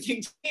never do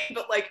anything to me,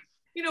 but like,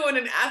 you know, when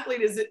an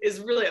athlete is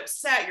really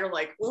upset, you're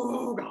like,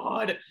 oh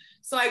God.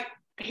 So like,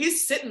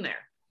 he's sitting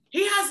there.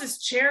 He has his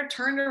chair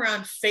turned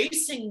around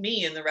facing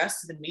me and the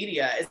rest of the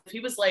media as if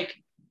he was like,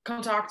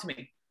 come talk to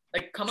me.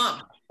 Like, come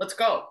on, let's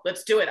go.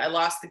 Let's do it. I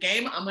lost the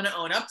game. I'm going to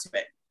own up to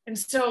it. And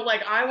so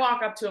like, I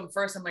walk up to him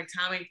first. I'm like,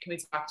 Tommy, can we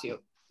talk to you?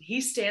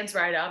 He stands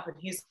right up and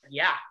he's like,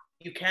 yeah,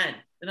 you can.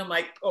 And I'm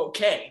like,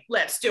 okay,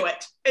 let's do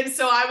it. And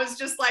so I was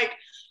just like,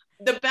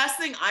 the best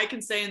thing I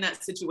can say in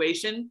that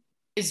situation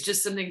is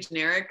just something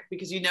generic,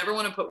 because you never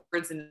want to put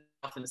words in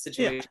a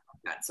situation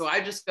like that. So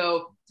I just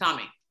go,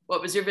 Tommy,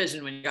 what was your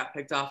vision when you got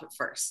picked off at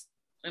first?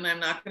 And I'm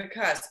not going to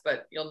cuss,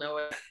 but you'll know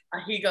it.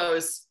 He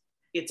goes,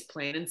 it's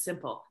plain and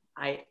simple.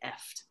 I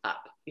effed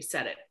up. He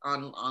said it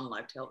on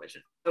live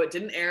television. So it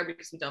didn't air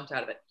because we dumped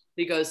out of it.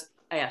 He goes,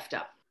 I effed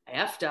up. I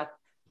effed up,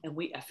 and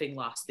we effing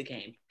lost the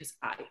game because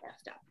I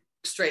effed up.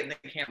 Straight in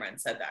the camera and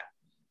said that.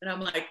 And I'm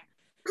like,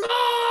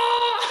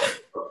 ah!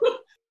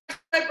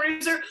 My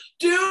producer,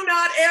 do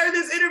not air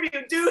this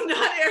interview. Do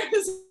not air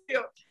this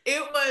interview.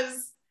 It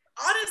was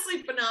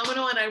honestly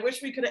phenomenal, and I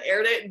wish we could have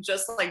aired it and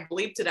just like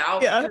bleeped it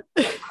out. Yeah.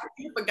 If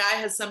a guy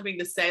has something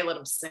to say, let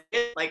him say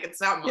it. Like,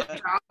 it's not my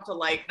job to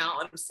like not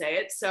let him say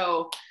it.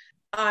 So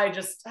I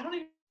don't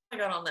even I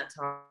got on that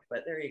topic,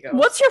 but there you go.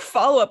 What's your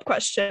follow-up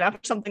question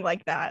after something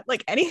like that?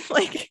 Like I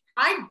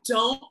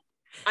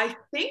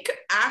think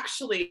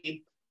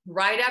actually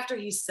right after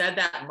he said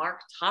that, Mark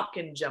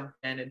Topkin jumped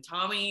in, and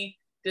Tommy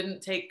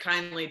didn't take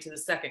kindly to the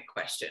second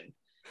question.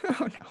 Oh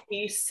no.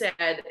 He said,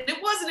 and it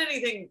wasn't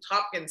anything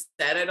Topkin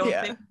said, I don't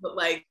think, but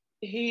like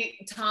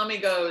Tommy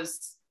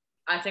goes,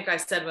 I think I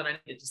said what I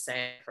needed to say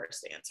in the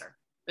first answer.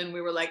 And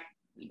we were like,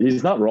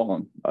 he's not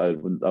wrong. I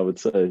would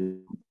say.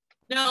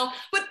 No,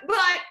 but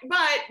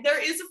there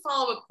is a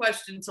follow-up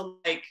question to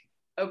like,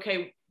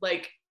 okay,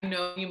 like, I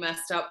know you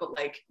messed up, but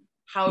like,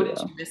 how did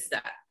you miss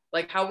that?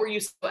 Like, how were you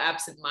so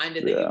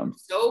absent-minded that you were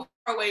so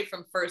far away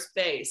from first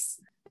base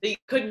that you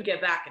couldn't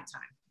get back in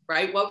time,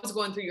 right? What was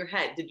going through your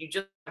head? Did you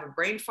just have a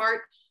brain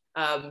fart?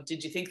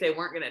 Did you think they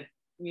weren't going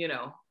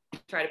to,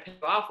 try to pick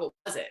you off? What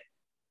was it?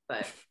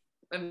 But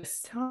I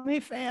miss Tommy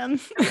fan.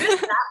 I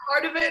miss that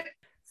part of it.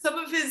 Some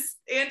of his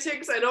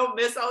antics I don't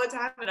miss all the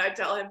time, and I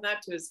tell him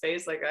that to his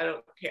face. Like, I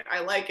don't care.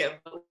 I like him.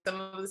 But some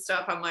of the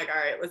stuff, I'm like, all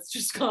right, let's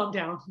just calm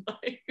down.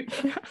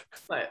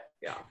 But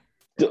yeah.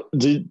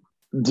 Do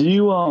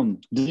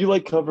you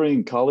like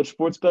covering college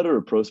sports better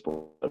or pro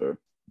sports better,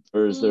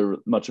 or is there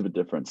much of a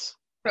difference?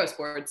 Pro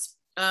sports.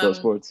 Pro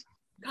sports.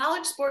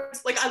 College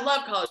sports, like, I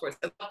love college sports.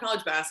 I love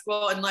college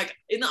basketball, and like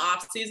in the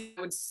off season,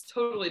 I would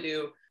totally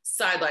do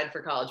sideline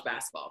for college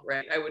basketball,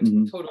 right? I would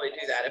totally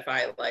do that if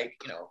I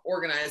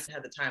organized and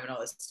had the time and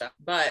all this stuff.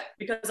 But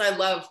because I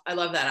love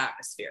that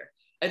atmosphere.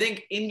 I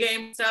think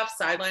in-game stuff,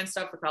 sideline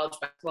stuff for college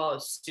basketball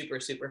is super,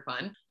 super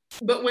fun.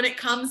 But when it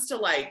comes to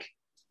like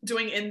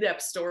doing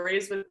in-depth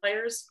stories with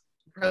players,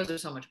 pros are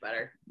so much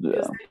better.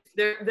 Yeah.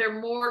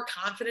 They're more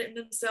confident in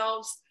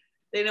themselves.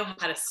 They know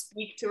how to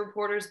speak to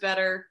reporters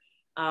better.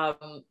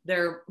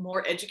 They're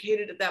more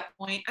educated at that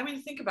point. I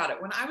mean, think about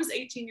it. When I was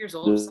 18 years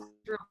old, if someone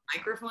threw a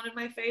microphone in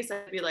my face,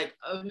 I'd be like,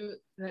 oh,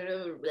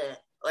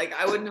 like,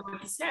 I wouldn't know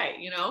what to say,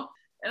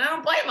 and I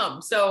don't blame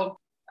them. So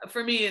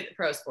for me,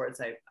 pro sports,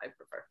 I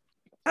prefer.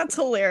 That's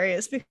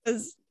hilarious,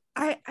 because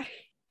I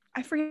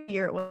forget what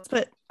year it was,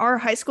 but our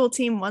high school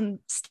team won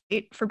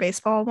state for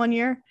baseball one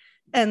year.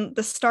 And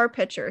the star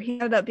pitcher, he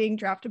ended up being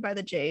drafted by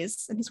the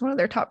Jays, and he's one of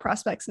their top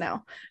prospects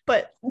now.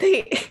 But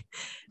they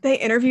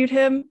interviewed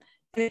him,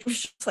 and it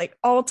was just like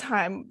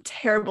all-time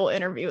terrible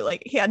interview.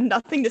 Like, he had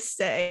nothing to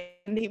say,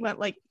 and he went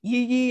like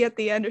yee at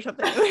the end or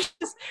something. It was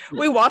just,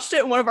 we watched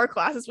it in one of our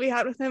classes we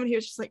had with him, and he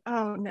was just like,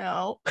 oh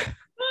no.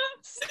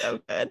 So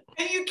good.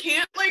 And you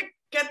can't like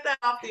get that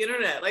off the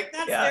internet. Like,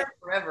 that's there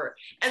forever.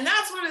 And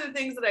that's one of the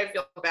things that I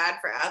feel bad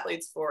for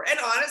athletes for. And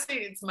honestly,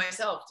 it's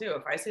myself too.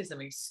 If I say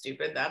something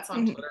stupid, that's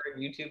on Twitter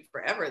and YouTube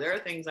forever. There are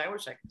things I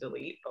wish I could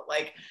delete, but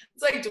like,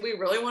 it's like, do we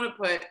really want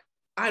to put,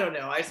 I don't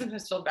know. I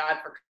sometimes feel bad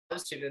for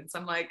college students.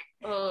 I'm like,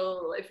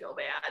 oh, I feel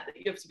bad that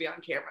you have to be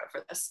on camera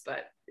for this,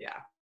 but yeah,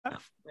 I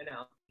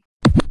know.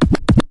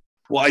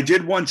 Well, I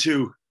did want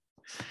to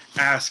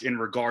ask in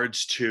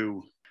regards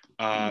to,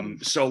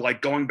 so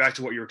like going back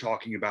to what you were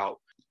talking about,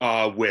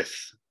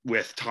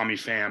 with Tommy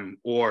Pham,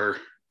 or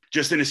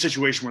just in a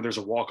situation where there's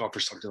a walk-off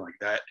or something like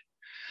that.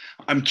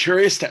 I'm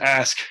curious to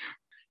ask,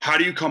 how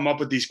do you come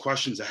up with these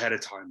questions ahead of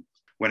time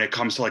when it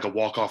comes to like a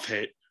walk-off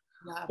hit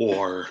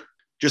or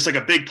just like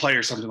a big play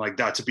or something like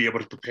that, to be able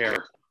to prepare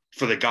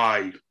for the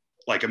guy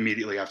like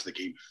immediately after the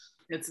game?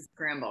 It's a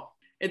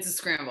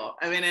scramble.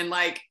 I mean, and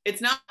like,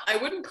 it's not, I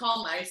wouldn't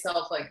call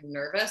myself like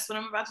nervous when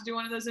I'm about to do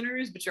one of those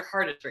interviews, but your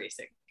heart is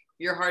racing.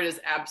 Your heart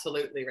is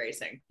absolutely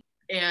racing.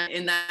 And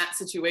in that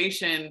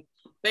situation,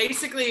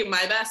 basically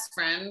my best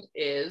friend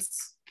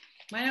is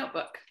my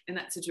notebook in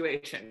that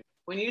situation.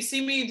 When you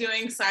see me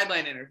doing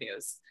sideline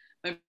interviews,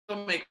 my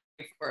people make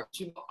me for it.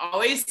 You will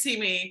always see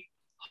me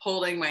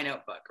holding my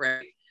notebook,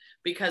 right?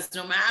 Because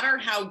no matter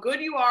how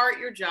good you are at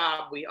your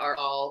job, we are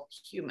all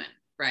human,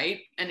 right?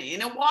 And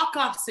in a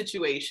walk-off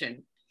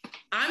situation,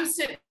 I'm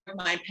sitting with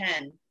my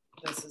pen.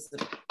 This is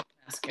the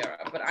mascara,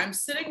 but I'm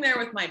sitting there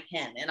with my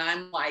pen, and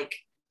I'm like,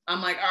 all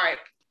right,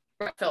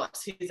 Brett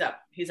Phillips, he's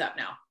up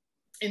now.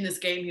 In this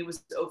game, he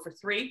was 0 for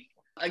 3.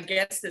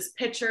 against this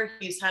pitcher.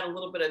 He's had a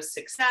little bit of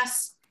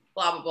success,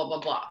 blah, blah, blah, blah,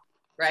 blah,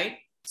 right?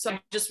 So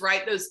I just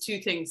write those two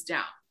things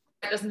down.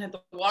 If it doesn't hit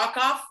the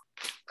walk-off,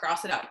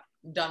 cross it out.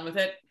 I'm done with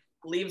it.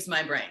 Leaves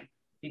my brain. If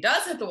he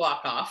does hit the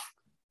walk-off,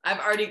 I've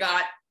already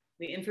got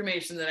the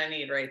information that I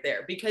need right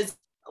there, because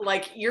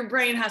like your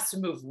brain has to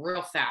move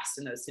real fast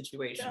in those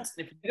situations.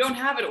 Yeah. If you don't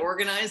have it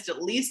organized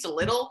at least a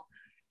little,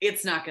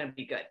 it's not going to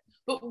be good.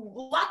 But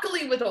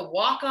luckily with a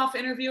walk-off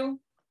interview,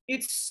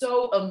 it's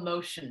so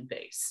emotion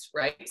based,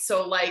 right?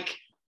 So like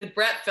with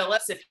Brett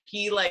Phillips, if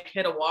he like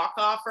hit a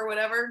walk-off or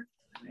whatever,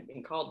 I've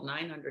been called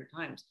 900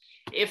 times.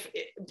 If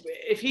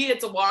he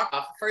hits a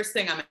walk-off, the first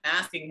thing I'm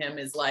asking him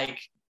is like,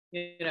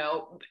 you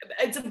know,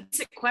 it's a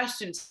basic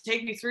question to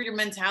take me through your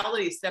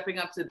mentality, stepping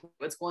up to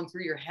what's going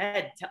through your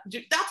head.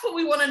 That's what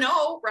we want to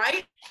know,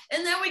 right?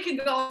 And then we can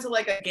go into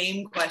like a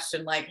game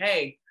question, like,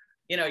 hey,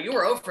 you know, you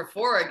were 0 for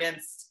 4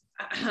 against,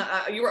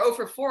 you were 0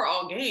 for 4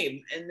 all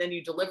game, and then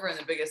you deliver in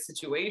the biggest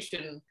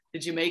situation.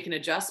 Did you make an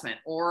adjustment?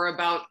 Or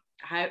about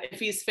how, if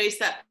he's faced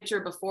that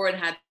pitcher before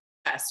and had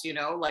success, you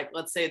know, like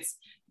let's say it's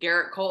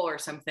Garrett Cole or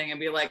something, and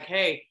be like,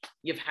 hey,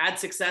 you've had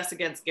success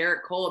against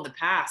Garrett Cole in the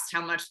past.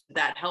 How much did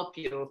that help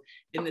you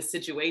in this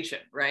situation,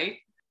 right?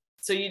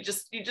 So you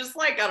just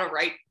like gotta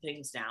write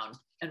things down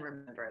and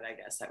remember it,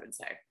 I guess I would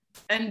say.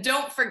 And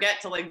don't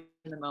forget to like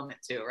in the moment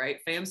too, right?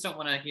 Fans don't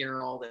want to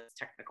hear all this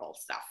technical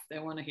stuff. They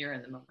want to hear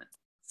in the moment.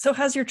 So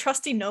has your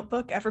trusty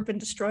notebook ever been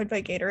destroyed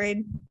by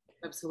Gatorade?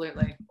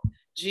 Absolutely.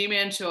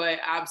 G-Man Choi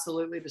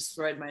absolutely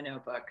destroyed my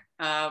notebook.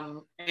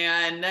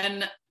 And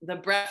then the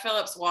Brett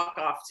Phillips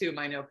walk-off too,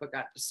 my notebook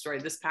got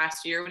destroyed this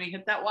past year when he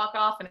hit that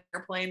walk-off and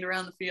airplaned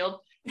around the field.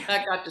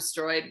 That got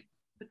destroyed,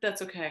 but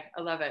that's okay.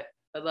 I love it.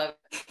 I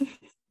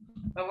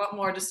want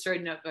more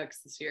destroyed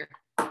notebooks this year.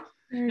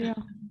 There you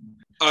go.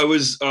 I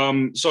was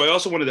so I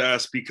also wanted to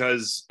ask,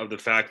 because of the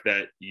fact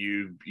that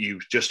you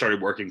just started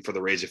working for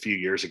the Rays a few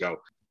years ago,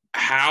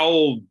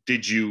 how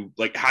did you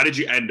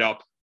end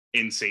up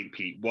in St.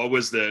 Pete? What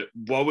was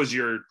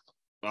your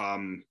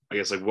I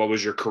guess like what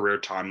was your career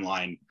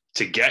timeline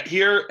to get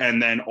here?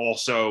 And then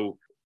also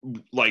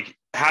like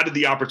how did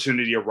the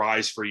opportunity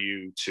arise for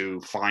you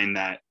to find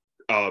that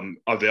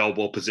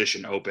available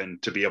position open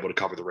to be able to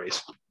cover the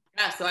Rays?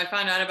 Yeah, so I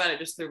found out about it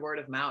just through word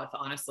of mouth,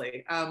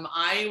 honestly.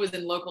 I was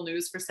in local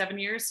news for 7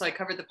 years. So I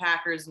covered the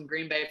Packers in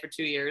Green Bay for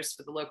 2 years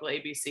for the local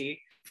ABC.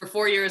 For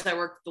 4 years, I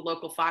worked with the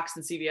local Fox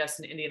and CBS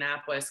in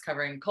Indianapolis,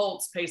 covering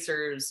Colts,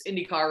 Pacers,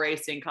 IndyCar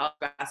racing, college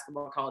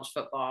basketball, college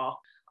football,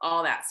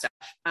 all that stuff.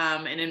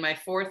 And in my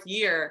 4th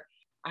year,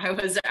 I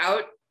was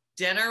out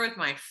dinner with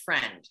my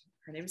friend.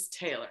 Her name's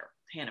Taylor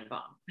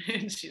Tannenbaum.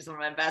 And she's one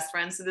of my best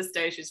friends to this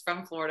day. She's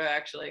from Florida,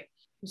 actually.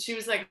 And she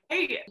was like,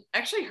 hey, I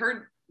actually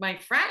heard my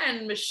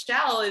friend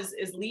Michelle is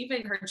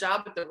leaving her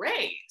job at the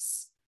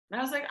Rays. And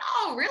I was like,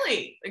 oh,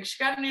 really? Like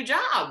she got a new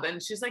job.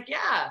 And she's like,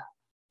 yeah,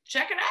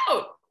 check it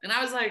out. And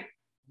I was like,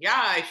 yeah,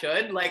 I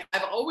should. Like,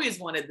 I've always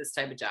wanted this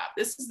type of job.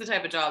 This is the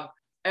type of job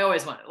I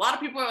always wanted. A lot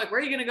of people are like, where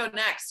are you going to go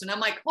next? And I'm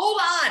like,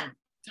 hold on,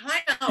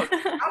 time out,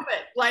 stop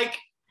it. Like,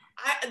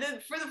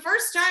 for the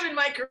first time in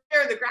my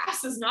career, the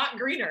grass is not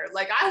greener.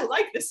 Like, I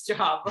like this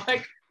job.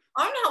 Like,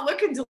 I'm not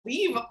looking to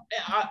leave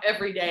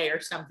every day or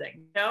something,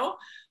 you know?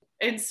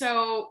 And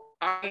so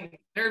I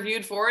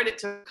interviewed for it. It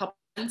took a couple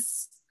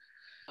months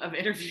of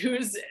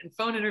interviews and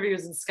phone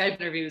interviews and Skype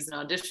interviews and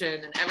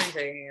audition and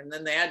everything. And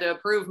then they had to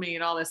approve me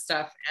and all this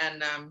stuff.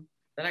 And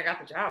then I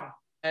got the job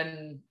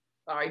and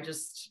I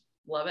just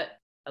love it.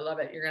 I love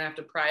it. You're going to have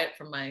to pry it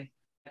from my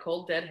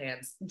cold, dead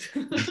hands.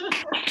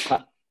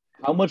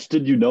 How much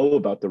did you know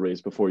about the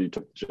Rays before you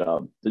took the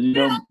job? Did you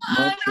know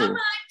much? Not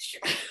much.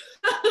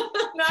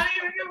 Not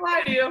even gonna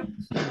lie to you.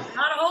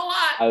 Not a whole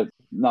lot. I'm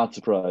not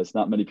surprised.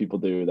 Not many people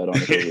do that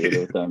aren't affiliated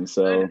with them.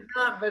 So,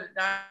 but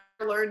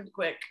I learned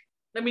quick.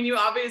 I mean, you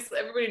obviously,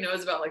 everybody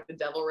knows about like the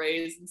Devil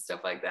Rays and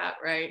stuff like that,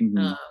 right?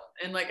 Mm-hmm.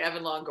 And like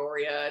Evan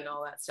Longoria and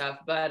all that stuff.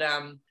 But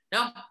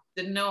no,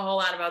 didn't know a whole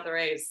lot about the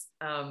Rays.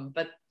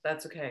 But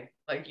that's okay.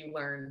 Like you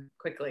learn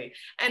quickly.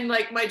 And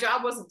like my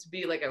job wasn't to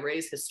be like a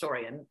Rays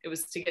historian. It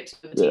was to get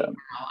to the team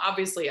now.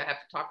 Obviously, I have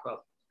to talk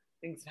about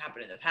things that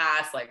happened in the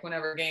past, like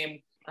whenever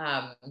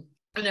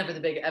the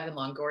big Evan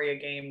Longoria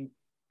game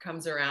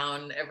comes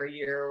around every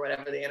year or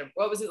whatever.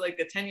 What was it, like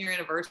the 10-year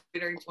anniversary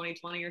during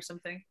 2020 or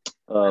something?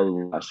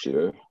 Last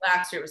year.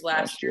 Last year was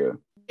last year.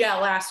 Yeah,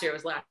 last year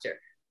was last year.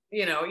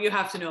 You know, you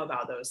have to know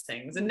about those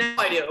things. And now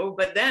I do,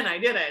 but then I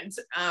didn't.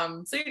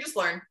 So you just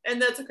learn,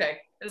 and that's okay.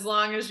 As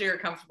long as you're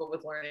comfortable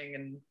with learning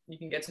and you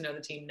can get to know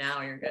the team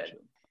now, you're good.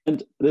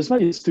 And this might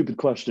be a stupid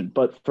question,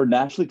 but for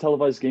nationally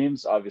televised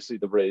games, obviously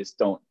the Rays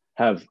don't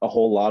have a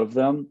whole lot of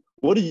them.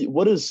 What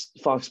does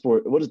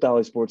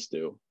Bally Sports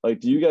do? Like,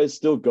 do you guys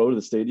still go to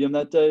the stadium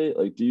that day?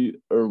 Like,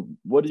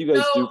 what do you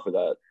guys do for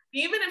that?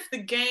 Even if the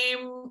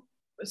game,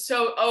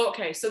 so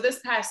this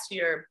past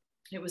year,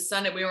 it was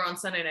Sunday. We were on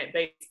Sunday Night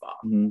Baseball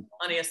on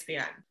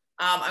ESPN.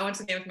 I went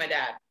to the game with my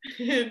dad.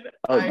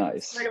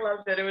 Nice. I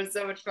loved it. It was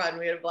so much fun.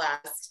 We had a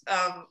blast.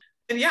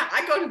 And yeah,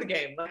 I go to the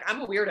game. Like,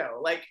 I'm a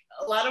weirdo. Like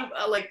a lot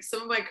of like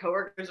some of my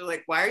coworkers are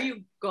like, why are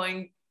you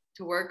going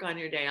to work on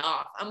your day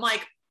off. I'm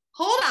like,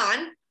 hold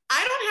on.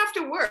 I don't have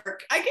to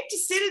work. I get to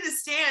sit in the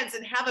stands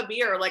and have a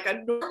beer like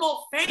a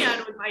normal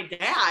fan with my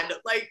dad,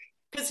 like,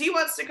 because he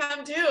wants to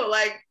come too.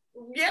 Like,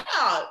 yeah.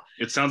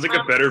 It sounds like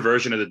a better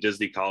version of the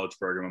Disney college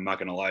program. I'm not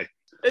going to lie.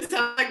 It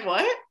sounds like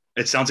what?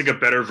 It sounds like a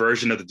better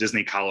version of the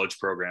Disney college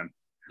program.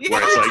 Yeah.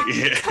 Where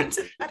it's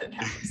like, yeah.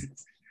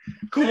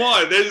 Come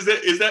on.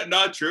 Is that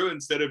not true?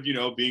 Instead of,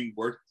 being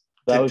worked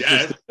to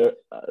death.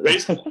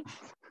 Baseball.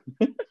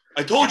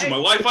 I told you, my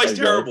Wi-Fi's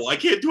terrible. I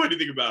can't do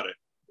anything about it.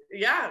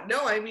 Yeah,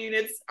 no, I mean,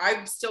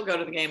 I still go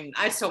to the game.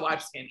 I still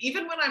watch the game.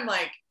 Even when I'm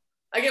like,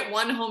 I get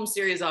one home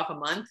series off a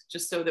month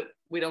just so that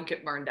we don't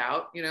get burned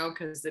out,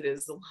 because it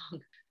is a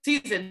long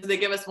season. So they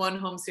give us one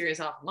home series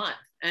off a month.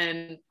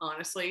 And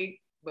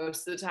honestly,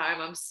 most of the time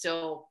I've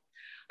still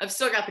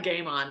got the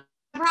game on.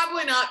 I'm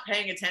probably not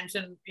paying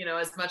attention,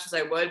 as much as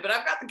I would, but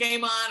I've got the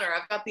game on or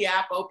I've got the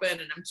app open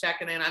and I'm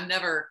checking in.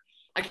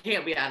 I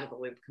can't be out of the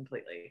loop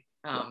completely.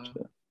 Gotcha.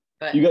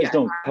 But you guys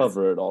don't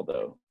cover it all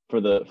though. For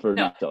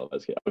not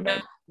televised game. Okay.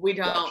 No, we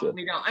don't. Gotcha.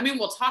 We don't. I mean,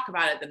 we'll talk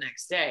about it the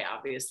next day,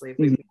 obviously, if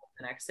we do it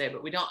the next day,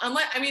 but we don't.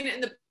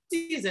 In the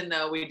season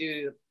though, we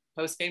do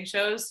post game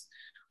shows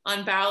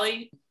on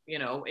Bally.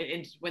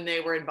 When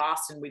they were in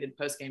Boston, we did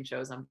post game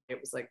shows. It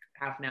was like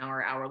half an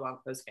hour long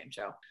post game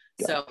show.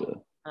 Gotcha.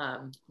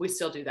 So we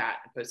still do that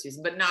in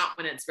postseason, but not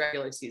when it's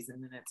regular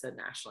season and it's a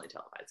nationally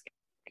televised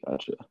game.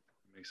 Gotcha.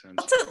 Makes sense.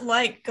 What's it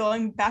like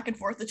going back and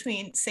forth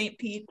between St.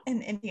 Pete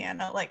and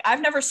Indiana? Like,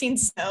 I've never seen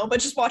snow, but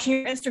just watching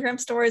your Instagram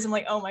stories, I'm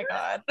like, oh my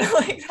God.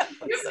 Like,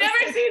 you've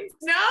never seen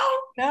snow?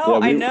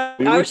 No, I know.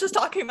 I was just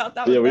talking about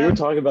that. Yeah, we were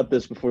talking about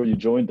this before you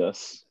joined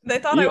us. They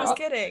thought I was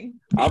kidding.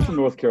 I'm from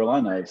North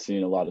Carolina. I've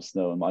seen a lot of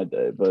snow in my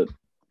day, but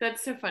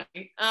that's so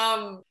funny.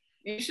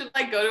 You should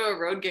go to a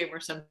road game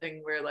or something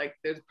where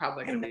there's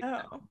probably gonna be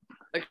snow.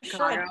 Like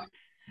Chicago.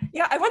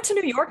 Yeah, I went to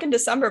New York in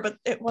December, but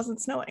it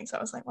wasn't snowing, so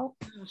I was like, well,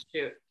 oh,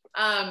 shoot.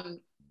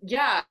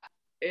 Yeah,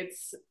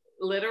 it's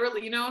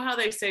literally, how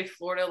they say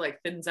Florida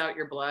thins out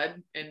your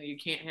blood and you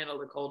can't handle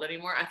the cold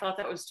anymore. I thought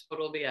that was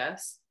total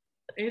BS.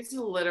 It's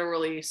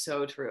literally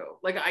so true.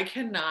 I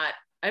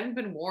haven't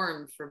been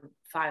warm for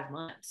 5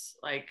 months.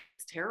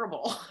 It's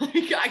terrible.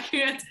 I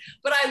can't,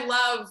 but I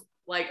love,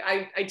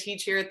 I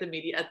teach here at the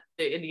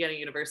Indiana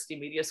University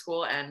Media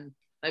School, and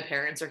my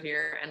parents are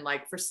here, and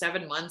for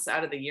 7 months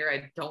out of the year,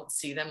 I don't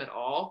see them at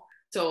all.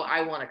 So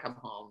I want to come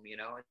home,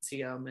 and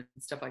see them and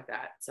stuff like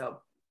that. So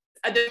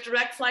there's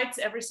direct flights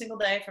every single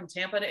day from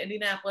Tampa to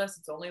Indianapolis.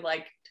 It's only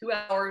 2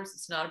 hours.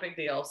 It's not a big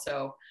deal.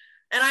 So,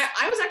 and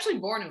I was actually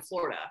born in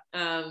Florida,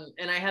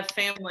 and I have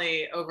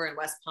family over in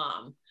West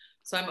Palm.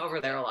 So I'm over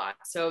there a lot.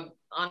 So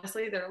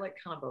honestly, they're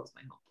kind of both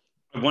my home.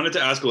 I wanted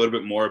to ask a little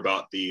bit more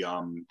about the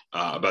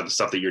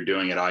stuff that you're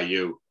doing at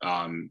IU,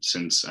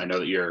 since I know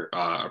that you're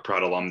a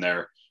proud alum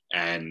there,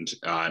 and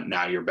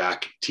now you're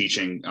back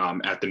teaching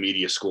at the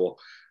media school.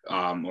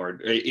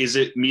 Or is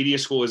it media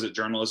school? Is it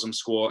journalism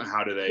school?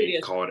 How do they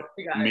call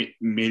it?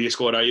 Media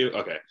school at IU?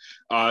 Okay.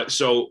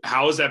 So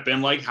how has that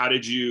been like? How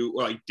did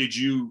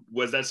you,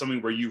 was that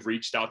something where you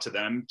reached out to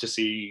them to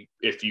see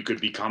if you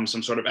could become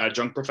some sort of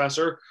adjunct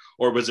professor,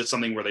 or was it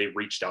something where they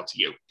reached out to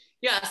you?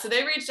 Yeah, so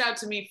they reached out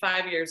to me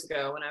 5 years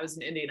ago when I was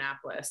in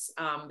Indianapolis.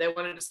 They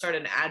wanted to start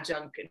an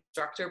adjunct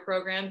instructor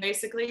program,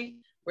 basically,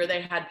 where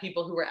they had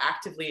people who were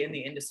actively in the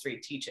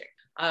industry teaching.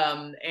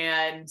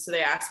 And so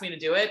they asked me to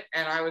do it,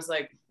 and I was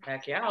like,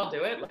 heck yeah, I'll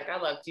do it.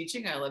 I love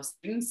teaching, I love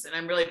students, and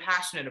I'm really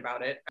passionate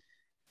about it.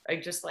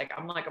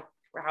 I'm like a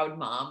proud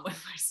mom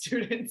with my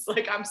students.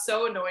 I'm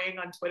so annoying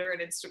on Twitter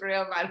and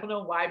Instagram. I don't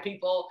know why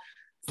people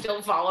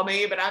still follow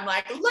me, but I'm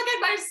like, look at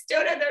my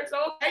student, they're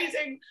so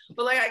amazing.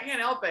 But I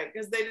can't help it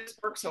because they just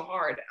work so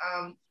hard.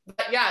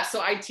 But yeah,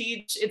 so I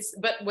teach.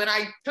 But when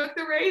I took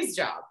the Rays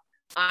job,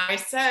 I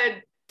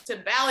said to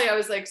Bally, I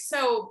was like,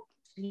 so,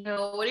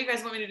 what do you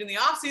guys want me to do in the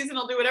off season?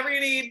 I'll do whatever you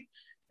need.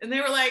 And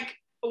they were like,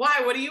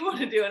 why? What do you want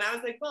to do? And I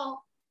was like,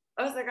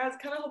 I was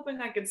kind of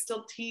hoping I could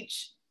still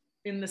teach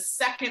in the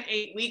second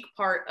 8-week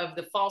part of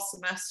the fall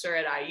semester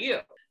at IU.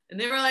 And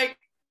they were like,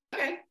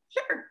 okay,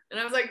 sure. And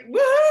I was like,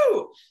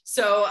 woohoo!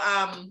 So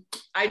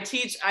I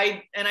teach,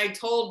 I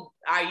told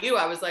IU,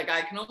 I was like,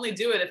 I can only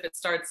do it if it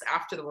starts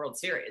after the World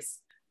Series.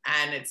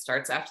 And it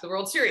starts after the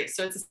World Series.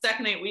 So it's a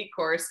second 8-week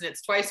course, and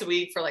it's twice a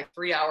week for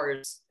 3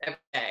 hours every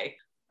day.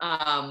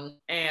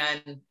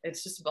 And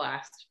it's just a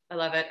blast. I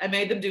love it. I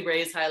made them do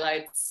Rays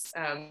highlights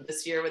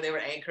this year when they were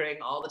anchoring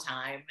all the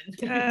time.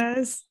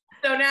 Yes.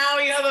 So now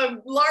you have a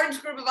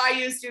large group of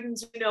IU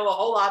students who know a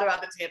whole lot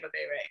about the Tampa Bay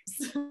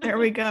Rays. There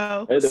we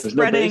go. Hey, there's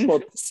no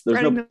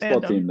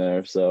baseball team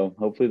there, so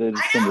hopefully they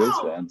just become Rays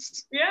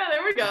fans. Yeah,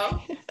 there we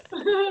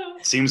go.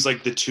 Seems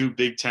like the two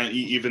Big Ten,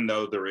 even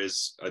though there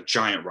is a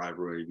giant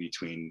rivalry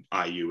between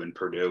IU and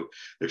Purdue,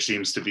 there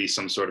seems to be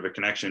some sort of a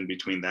connection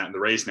between that and the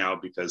Rays now,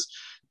 because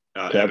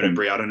Evan and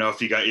Bree, I don't know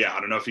if you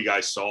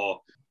guys saw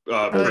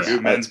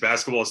Purdue men's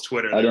basketball's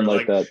Twitter. I didn't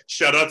like that.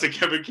 Shout out to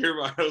Kevin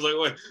Kiermaier. I was like,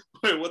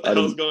 wait, what the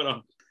hell is going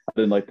on? I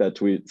didn't like that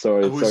tweet.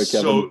 Sorry,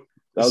 Kevin.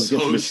 That was So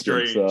against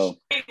Michigan, strange. so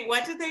Wait,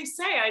 what did they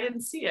say? I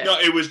didn't see it. No,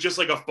 it was just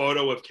like a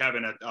photo of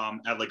Kevin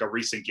at like a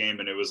recent game,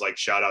 and it was like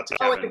shout out to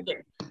Kevin,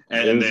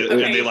 and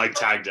they like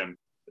tagged him.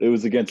 it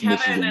was against Kevin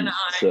Michigan, and I-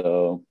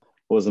 so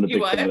wasn't a You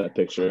big what? fan of that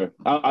picture.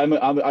 I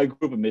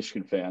grew up a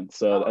Michigan fan,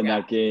 so Oh, and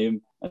yeah.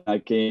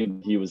 that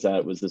game he was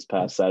at was this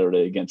past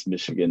Saturday against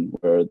Michigan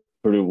where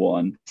Purdue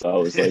won. So I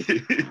was like,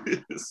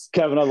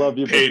 Kevin, I love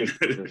you. but Pain.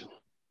 this-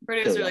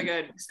 Purdue's really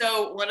good.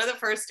 So one of the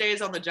first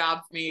days on the job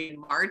for me in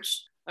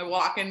March, I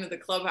walk into the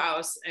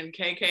clubhouse and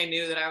KK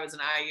knew that I was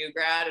an IU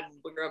grad and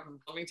we grew up in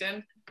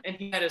Wilmington. And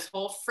he had his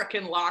whole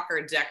freaking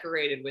locker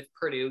decorated with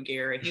Purdue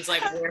gear. And he's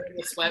like wearing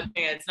the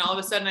sweatpants. And all of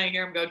a sudden I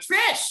hear him go,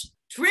 Trish.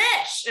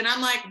 And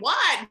I'm like,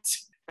 what?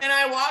 And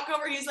I walk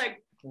over, he's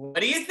like, what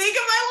do you think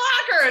of my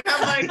locker? And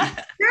I'm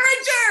like, you're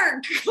a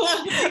jerk.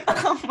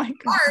 Oh my god.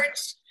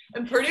 March.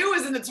 And Purdue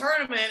was in the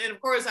tournament, and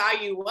of course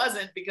IU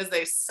wasn't because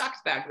they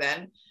sucked back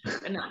then.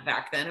 And not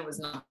back then, it was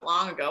not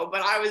long ago.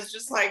 But I was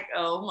just like,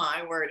 oh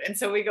my word. And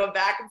so we go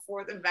back and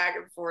forth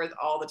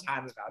all the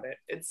time about it.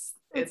 It's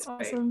That's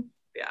great. awesome.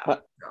 Yeah.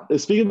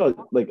 Speaking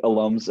about like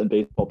alums and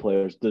baseball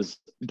players, does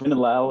Brendan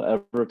Lau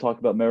ever talk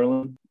about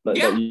Maryland that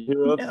you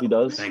hear of? No. He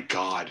does. Thank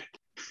God.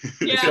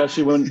 Yeah.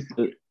 Especially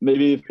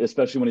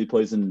when he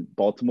plays in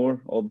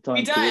Baltimore all the time.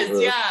 He does, too,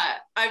 or- yeah.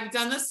 I've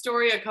done this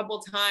story a couple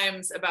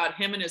times about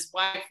him and his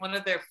wife. One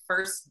of their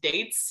first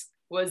dates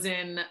was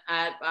at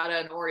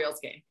an Orioles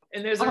game.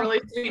 And there's a really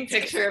sweet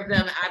picture of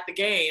them at the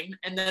game.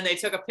 And then they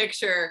took a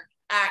picture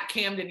at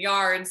Camden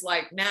Yards,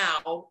 like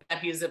now that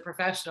he's a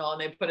professional,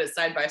 and they put it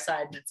side by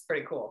side, and it's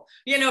pretty cool.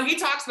 You know, he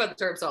talks about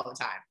the Terps all the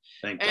time.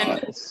 Thank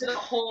And God. did a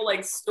whole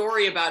like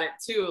story about it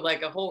too,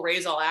 like a whole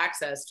Raise All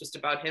Access just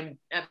about him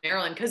at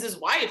Maryland, because his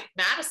wife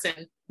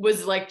Madison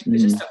was like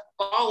just a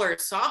baller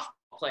softball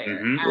player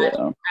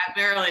at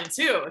Maryland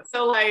too.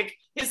 So like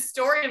his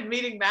story of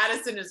meeting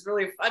Madison is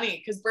really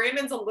funny because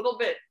Brandon's a little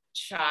bit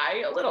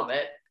shy,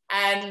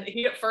 and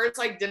he at first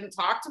like didn't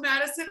talk to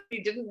Madison.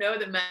 He didn't know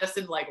that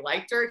Madison like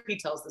liked her. He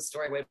tells the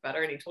story way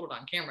better, and he told it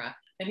on camera.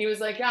 And he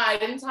was like, yeah, I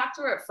didn't talk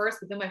to her at first,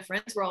 but then my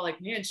friends were all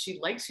like, man, she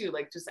likes you.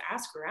 Like, just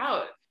ask her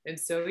out. And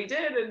so he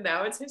did, and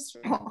now it's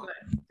history. Oh,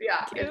 but,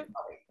 yeah, it's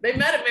funny. They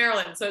met at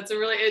Maryland, so it's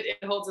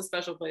it holds a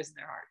special place in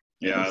their heart.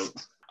 Yeah,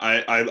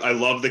 I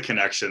love the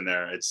connection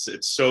there. It's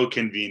so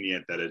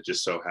convenient that it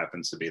just so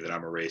happens to be that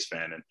I'm a Rays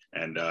fan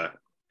and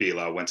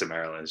Bila went to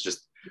Maryland. It's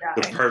just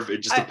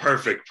the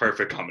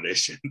perfect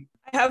combination.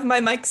 I have my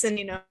mics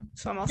in,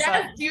 so I'm all set.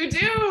 Yes, you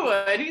do.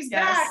 And he's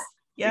back.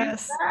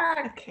 Yes. He's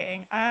back.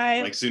 Okay.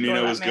 Mike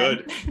Zunino was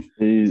good.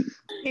 He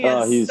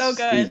is so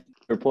good. He's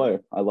a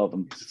player. I love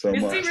him so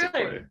Is much. he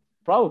really?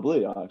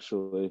 Probably,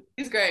 actually.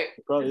 He's great.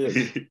 He probably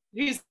is.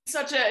 He's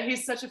such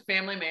a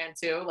family man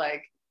too.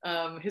 Like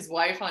his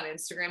wife on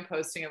Instagram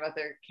posting about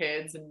their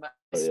kids and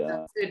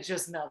it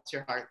just melts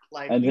your heart.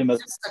 Like and he's him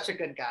just such a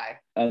good guy.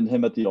 And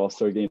him at the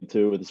All-Star game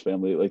too with his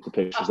family, like the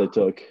pictures they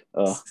took.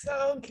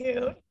 So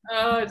cute.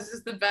 Oh, it's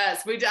just the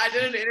best. I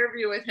did an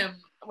interview with him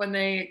when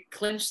they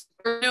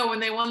when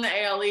they won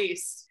the AL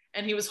East,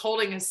 and he was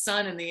holding his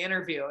son in the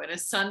interview, and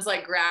his son's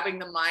like grabbing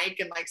the mic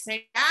and like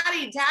saying,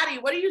 Daddy,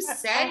 what are you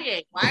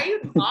saying? Why are you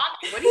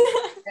talking? What are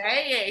you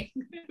saying?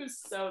 It was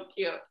so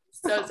cute.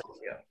 So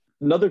cute.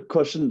 Another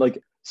question,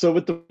 like, so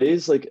with the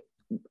Rays, like,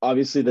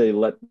 obviously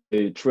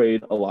they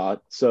trade a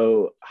lot.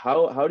 So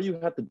how do you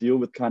have to deal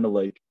with kind of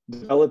like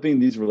developing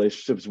these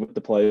relationships with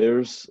the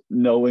players,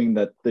 knowing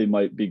that they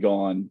might be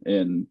gone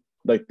in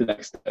like the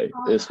next day,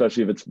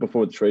 especially if it's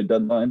before the trade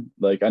deadline?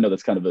 Like, I know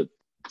that's kind of a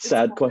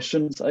sad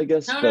question, I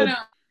guess, but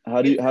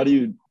how do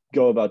you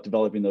go about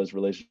developing those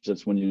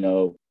relationships when you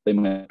know they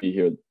might be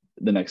here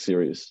the next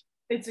series?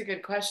 It's a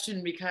good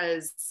question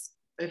because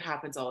it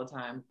happens all the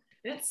time.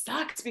 And it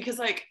sucks because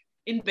like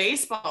in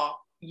baseball,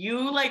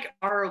 you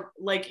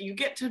you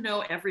get to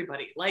know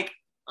everybody. Like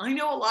I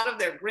know a lot of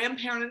their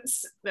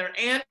grandparents, their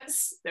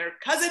aunts, their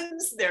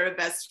cousins, their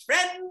best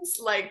friends.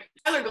 Like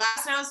Tyler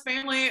Glasnow's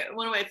family,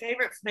 one of my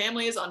favorite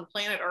families on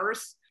planet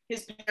Earth.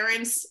 His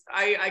parents,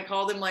 I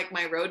call them like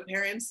my road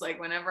parents. Like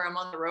whenever I'm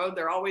on the road,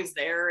 they're always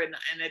there, and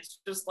it's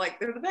just like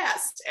they're the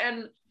best.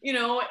 And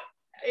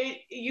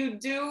you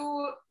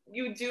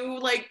do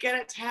like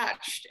get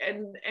attached,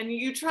 and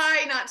you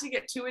try not to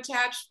get too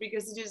attached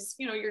because it is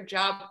your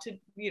job to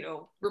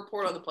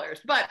report on the players,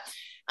 but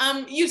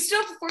you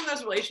still have to form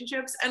those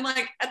relationships. And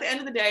like at the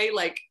end of the day,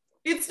 like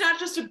it's not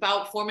just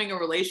about forming a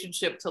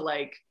relationship to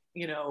like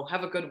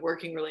have a good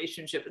working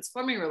relationship. It's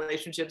forming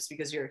relationships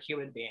because you're a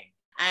human being.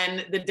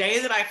 And the day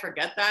that I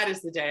forget that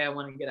is the day I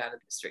want to get out of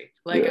the industry.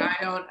 Like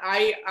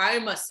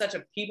I'm such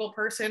a people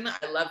person.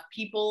 I love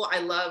people. I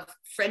love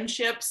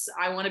friendships.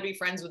 I want to be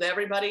friends with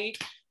everybody.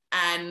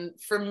 And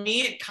for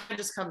me, it kind of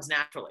just comes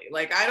naturally.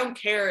 Like, I don't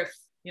care if,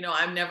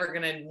 I'm never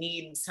going to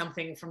need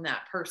something from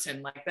that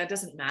person. Like, that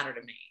doesn't matter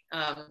to me.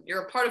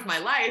 You're a part of my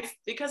life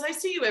because I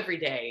see you every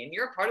day and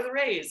you're a part of the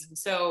Rays. And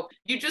so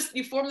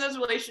you form those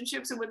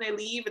relationships. And when they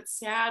leave, it's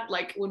sad.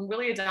 Like when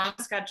Willy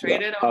Adames got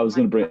traded. I was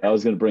going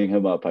to bring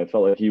him up. I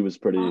felt like he was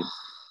pretty,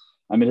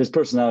 I mean, his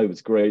personality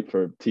was great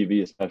for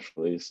TV,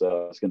 especially.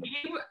 So I was going to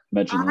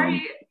mention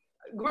him.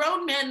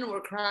 Grown men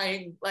were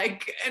crying,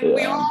 like, and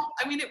we all.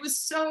 I mean, it was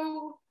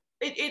so.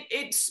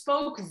 It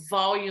spoke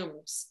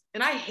volumes.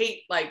 And I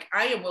hate, like,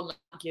 I will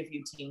not give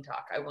you teen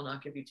talk. I will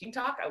not give you teen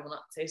talk. I will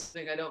not say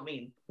something I don't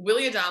mean.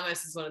 Willy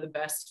Adames is one of the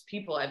best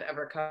people I've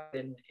ever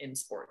covered in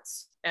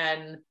sports.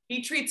 And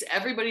he treats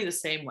everybody the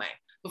same way.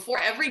 Before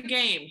every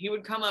game, he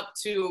would come up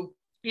to,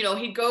 you know,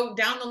 he'd go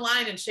down the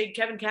line and shake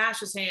Kevin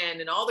Cash's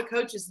hand and all the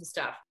coaches and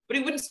stuff, but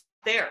he wouldn't stop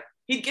there.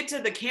 He'd get to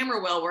the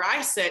camera well where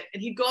I sit,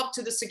 and he'd go up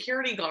to the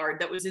security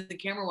guard that was in the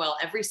camera well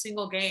every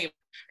single game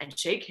and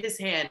shake his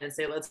hand and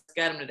say, let's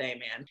get him today,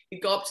 man. He'd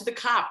go up to the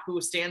cop who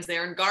stands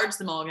there and guards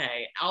them all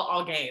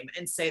game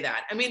and say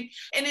that. I mean,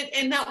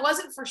 and that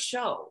wasn't for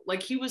show.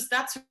 Like,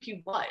 that's who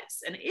he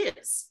was and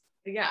is.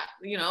 Yeah,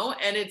 you know,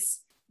 and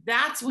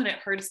that's when it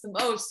hurts the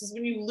most, is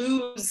when you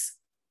lose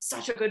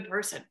such a good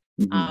person.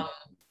 Mm-hmm.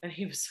 And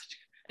he was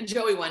and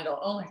Joey Wendell,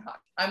 oh my God,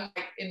 I'm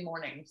like in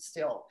mourning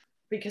still,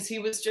 because he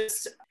was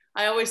just,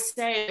 I always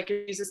say, like,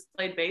 if Jesus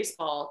played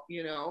baseball,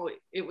 you know,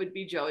 it would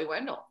be Joey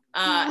Wendell.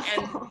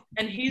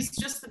 And he's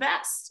just the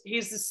best.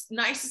 He's the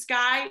nicest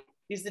guy.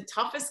 He's the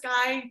toughest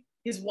guy.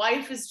 His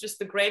wife is just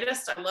the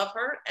greatest. I love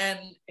her. And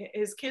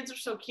his kids are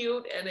so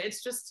cute. And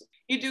it's just,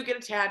 you do get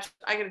attached.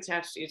 I get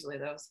attached easily,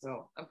 though.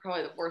 So I'm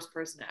probably the worst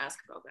person to ask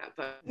about that.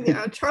 But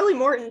yeah, Charlie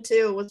Morton,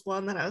 too, was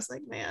one that I was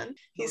like, man,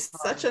 he's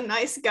such a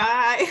nice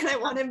guy. And I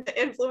want him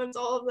to influence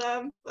all of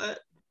them. But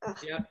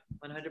yeah,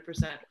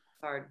 100%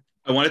 hard.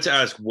 I wanted to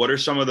ask, what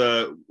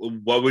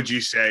would you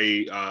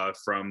say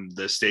from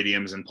the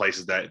stadiums and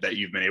places that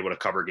you've been able to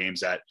cover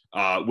games at,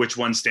 which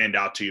ones stand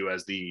out to you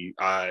as the,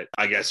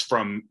 I guess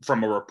from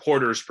a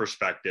reporter's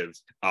perspective,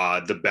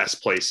 the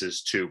best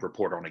places to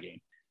report on a game?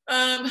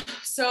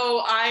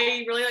 So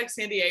I really like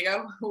San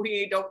Diego.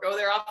 We don't go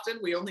there often.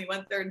 We only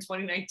went there in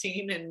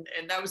 2019, and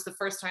that was the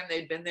first time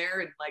they'd been there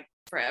in like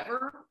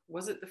forever.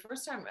 Was it the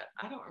first time?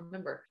 I don't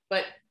remember,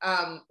 but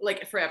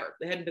like forever.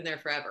 They hadn't been there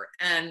forever.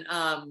 And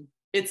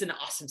it's an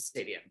awesome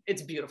stadium.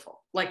 It's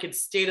beautiful. Like,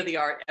 it's state of the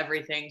art,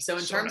 everything. So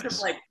in terms of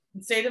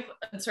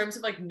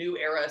like new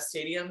era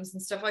stadiums and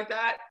stuff like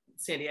that,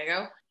 San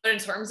Diego. But in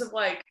terms of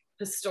like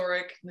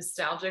historic,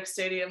 nostalgic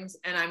stadiums,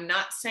 and I'm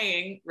not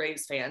saying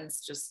Rays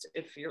fans, just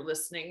if you're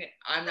listening,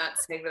 I'm not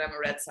saying that I'm a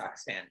Red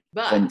Sox fan,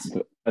 but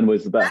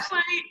Fenway's the best.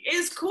 Fenway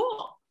is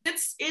cool.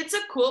 It's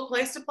a cool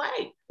place to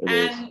play. It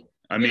is.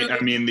 I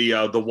mean,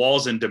 the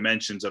walls and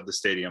dimensions of the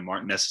stadium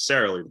aren't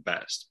necessarily the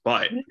best,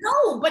 but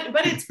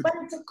it's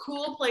a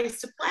cool place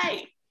to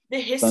play.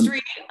 The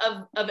history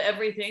of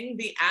everything,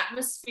 the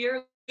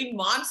atmosphere, the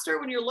monster.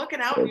 When you're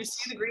looking out and you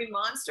see the green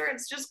monster,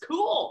 it's just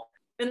cool.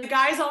 And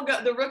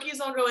the rookies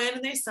all go in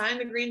and they sign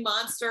the green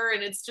monster,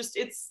 and it's just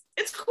it's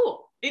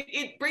cool.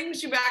 It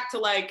brings you back to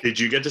like. Did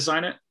you get to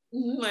sign it?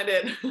 I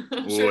did.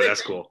 Oh,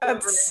 that's cool.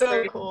 That's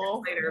so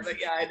cool. Later,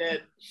 but yeah, I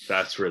did.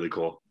 That's really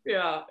cool.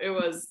 Yeah, it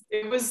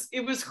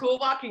was cool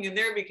walking in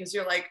there, because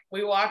you're like,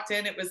 we walked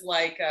in, it was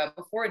like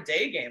before a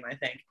day game, I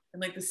think,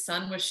 and like the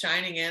sun was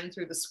shining in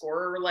through the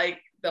scorer, like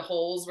the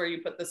holes where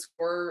you put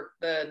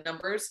the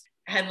numbers,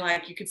 and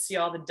like you could see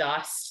all the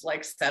dust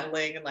like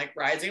settling and like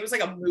rising. It was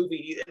like a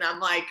movie, and I'm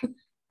like,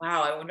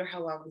 wow, I wonder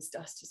how long this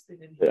dust has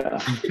been in here.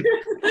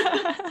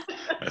 Yeah.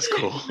 That's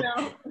cool.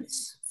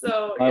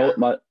 So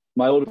yeah.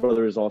 My older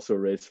brother is also a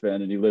Rays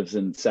fan, and he lives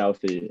in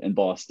Southie in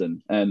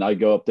Boston. And I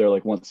go up there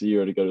like once a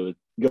year to go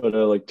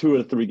to like 2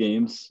 or 3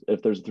 games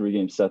if there's a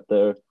 3-game set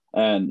there.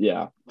 And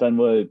yeah,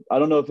 Fenway, I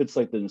don't know if it's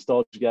like the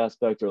nostalgic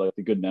aspect or like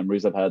the good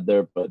memories I've had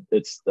there, but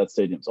that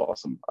stadium's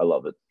awesome. I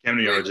love it.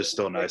 Camden Yards is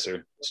still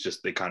nicer. It's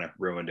just they kind of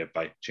ruined it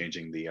by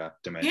changing the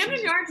dimensions.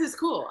 Camden Yards is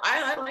cool.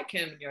 I like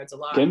Camden Yards a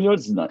lot. Camden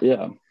Yards is not,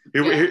 yeah.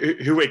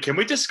 Wait, can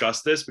we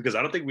discuss this? Because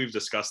I don't think we've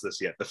discussed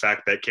this yet. The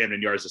fact that Camden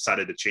Yards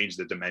decided to change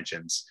the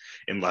dimensions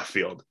in left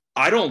field.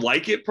 I don't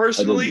like it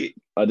personally.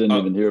 I didn't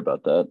even hear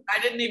about that. I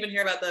didn't even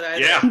hear about that either.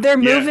 Yeah. They're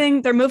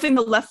moving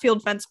the left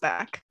field fence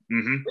back.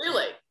 Mm-hmm.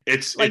 Really?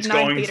 It's like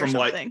going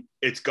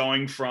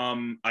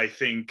from I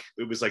think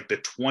it was like the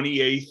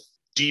 28th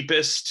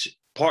deepest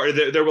part.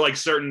 There were like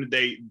certain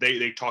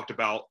they talked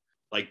about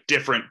like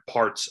different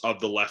parts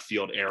of the left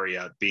field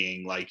area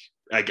being like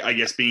I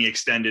guess being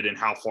extended and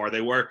how far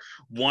they were.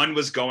 One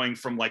was going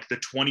from like the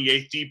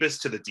 28th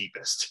deepest to the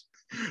deepest.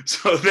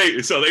 So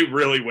they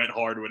really went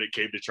hard when it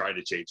came to trying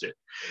to change it.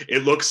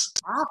 It looks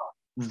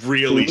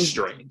really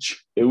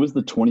strange. It was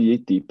the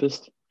 28th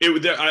deepest.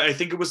 I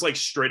think it was like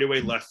straightaway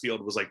left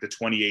field was like the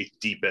 28th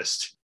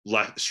deepest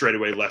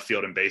straightaway left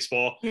field in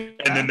baseball, and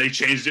then they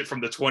changed it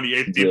from the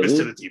 28th deepest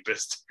to the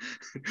deepest.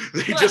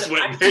 They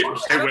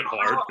went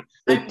hard.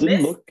 I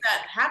missed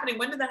that happening.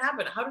 When did that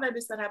happen? How did I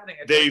miss that happening?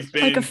 They've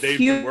been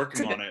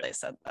working on it. They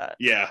said that.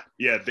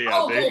 They've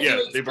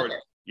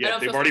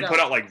already put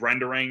out like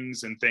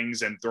renderings and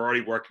things, and they're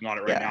already working on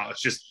it right now.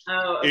 It's just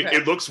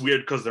it looks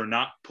weird because they're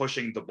not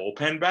pushing the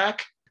bullpen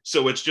back.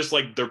 So it's just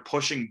like they're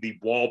pushing the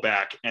wall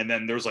back, and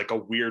then there's like a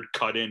weird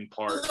cut in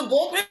part. The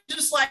bullpen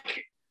just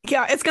like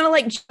Yeah, it's gonna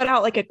like jut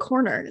out like a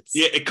corner. It's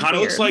Yeah, it kind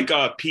of looks weird.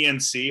 like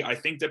PNC. I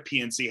think that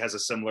PNC has a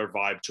similar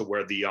vibe to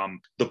where the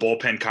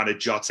bullpen kind of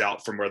juts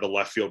out from where the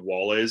left field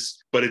wall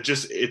is, but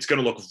it's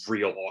gonna look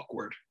real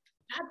awkward.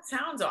 That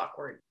sounds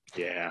awkward.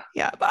 Yeah.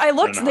 Yeah, but I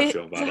looked. I don't know how I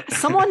feel about it.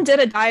 Someone did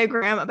a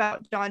diagram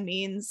about John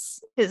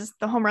Means,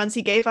 the home runs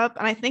he gave up,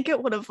 and I think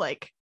it would have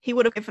he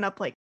would have given up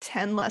like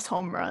 10 less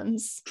home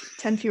runs,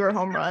 10 fewer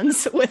home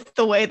runs with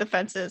the way the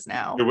fence is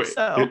now.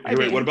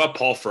 Wait, what about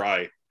Paul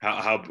Fry?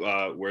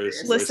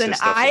 Where's listen, his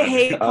stuff I at?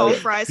 hate Paul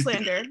Fry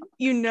slander.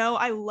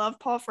 I love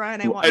Paul Fry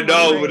and I want I him on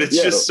know, the but it's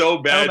Rays. just so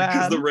bad because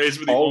bad. the Rays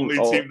were the only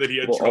team that he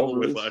had trouble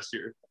with last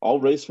year. All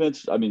Rays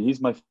fans, I mean,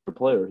 he's my favorite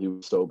player. He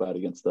was so bad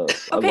against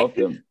us. Okay. I loved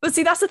him. But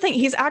see, that's the thing.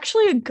 He's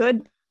actually a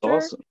good pitcher.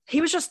 Awesome.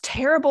 He was just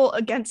terrible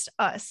against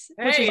us,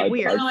 which Hey, is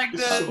weird. kind of like the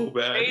So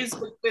bad. Rays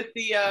with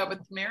the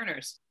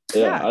Mariners.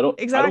 Yeah, I don't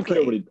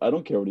exactly. I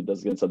don't care what he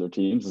does against other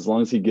teams. As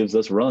long as he gives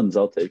us runs,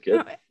 I'll take it.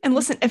 No, and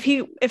listen, if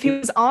he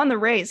was on the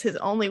Rays, his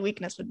only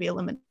weakness would be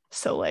eliminated.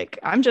 So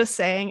I'm just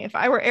saying, if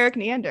I were Eric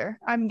Neander,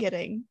 I'm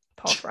getting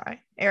Paul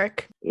Fry.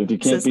 Eric, If you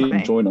can't beat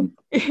him, join him.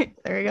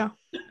 there you go.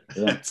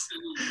 Yeah. It's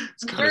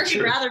I'm kind sure of he'd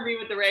true. rather be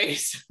with the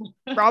Rays.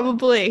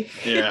 Probably.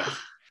 Yeah.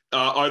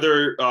 Are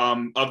there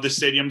of the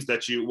stadiums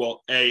that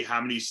how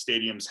many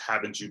stadiums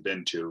haven't you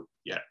been to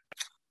yet?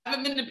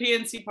 Haven't been to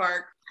PNC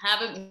Park.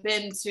 Haven't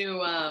been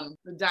to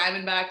the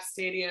Diamondback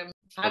Stadium.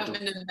 Haven't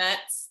been to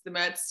the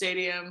Mets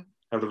Stadium.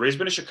 Have the Rays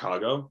been to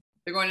Chicago?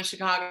 They're going to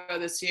Chicago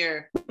this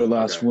year. The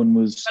last Okay. one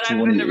was But I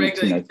haven't been to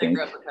 2018, regular. I think.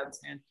 Grew up a Cubs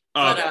fan.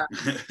 Oh,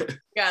 But, okay.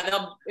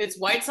 Yeah, it's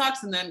White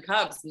Sox and then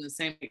Cubs in the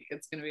same week.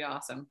 It's going to be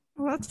awesome.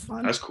 Well, that's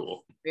fun. That's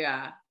cool.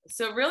 Yeah.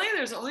 So really,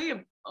 there's only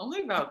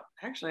about,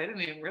 actually, I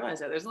didn't even realize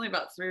that. There's only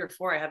about 3 or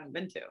 4 I haven't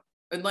been to.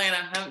 Atlanta,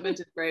 I haven't been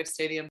to Brave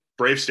Stadium.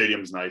 Brave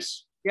Stadium's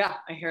nice. Yeah,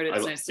 I heard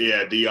it's nice.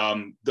 Yeah,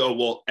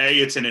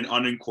 it's in an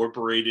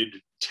unincorporated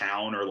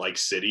town or like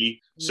city.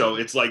 So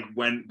it's like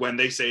when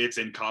they say it's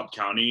in Cobb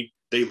County,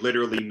 they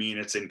literally mean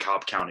it's in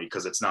Cobb County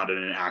because it's not in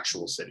an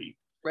actual city.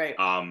 Right.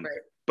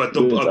 But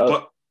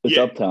It's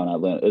uptown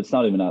Atlanta. It's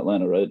not even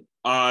Atlanta, right?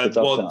 It's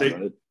uptown,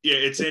 right? Yeah,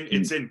 it's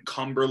in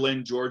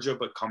Cumberland, Georgia,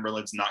 but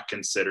Cumberland's not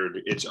considered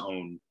its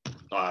own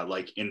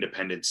like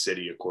independent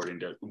city according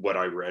to what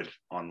I read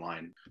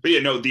online. But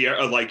yeah, no,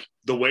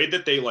 the way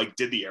that they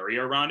did the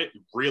area around it,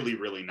 really,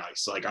 really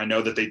nice. Like I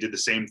know that they did the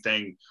same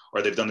thing,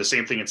 or they've done the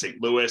same thing in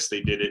St. Louis.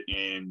 They did it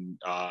in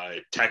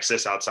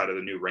Texas outside of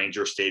the new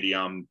Ranger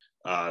Stadium.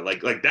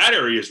 Like that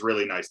area is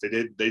really nice. They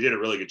did a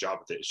really good job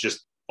with it. It's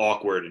just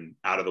awkward and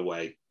out of the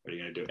way. What are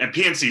you gonna do? And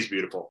PNC is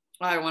beautiful.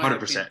 I want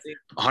 100%.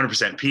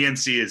 100%.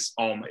 PNC is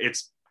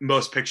it's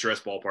most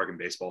picturesque ballpark in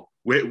baseball,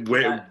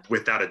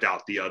 without a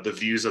doubt. The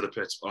views of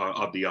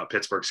the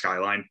Pittsburgh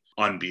skyline,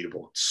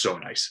 unbeatable. It's so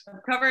nice.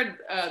 I've covered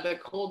the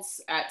Colts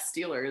at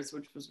Steelers,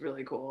 which was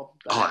really cool.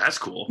 Oh, that's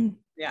cool.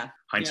 Yeah.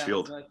 Heinz Yeah,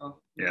 Field. it was really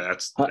cool. Yeah,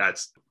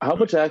 that's. How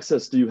much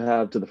access do you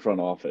have to the front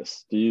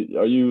office? Do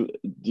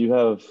you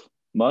have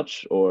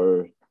much,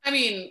 or? I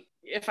mean,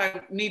 if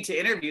I need to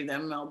interview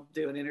them, I'll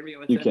do an interview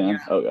with You them. can.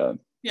 Yeah. Okay.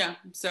 Yeah.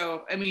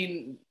 So, I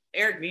mean,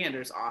 Eric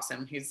Neander's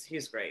awesome.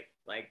 He's great.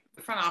 Like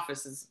the front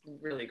office is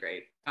really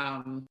great.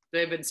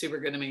 They've been super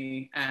good to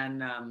me,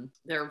 and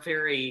they're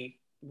very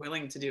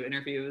willing to do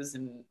interviews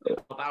and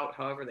help out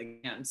however they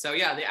can. So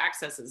yeah, the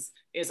access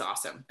is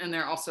awesome, and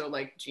they're also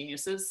like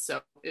geniuses.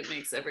 So it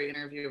makes every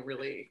interview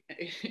really,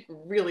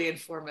 really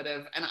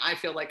informative. And I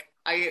feel like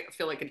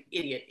an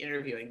idiot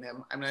interviewing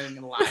them. I'm not even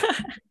gonna lie.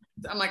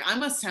 I'm like, I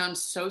must sound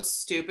so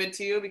stupid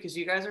to you because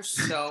you guys are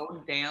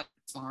so damn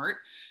smart.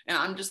 And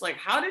I'm just like,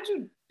 how did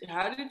you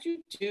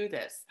do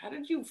this? How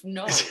did you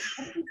know?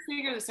 How did you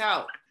figure this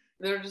out?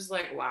 They're just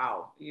like,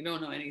 wow, you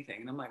don't know anything.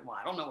 And I'm like, well,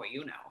 I don't know what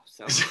you know.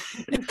 So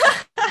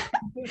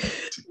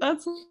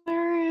That's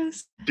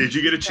hilarious. Did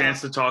you get a chance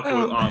to talk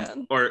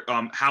man.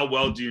 how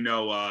well do you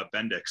know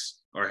Bendix?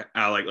 Or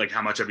like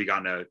how much have you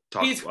gotten to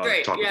talk? he's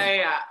great. Talk with him?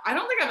 Yeah. I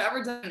don't think I've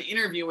ever done an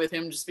interview with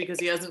him just because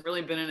he hasn't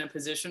really been in a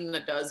position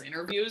that does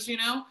interviews,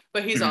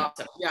 but he's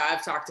awesome. Yeah,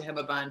 I've talked to him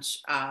a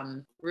bunch.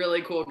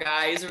 Really cool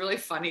guy. He's a really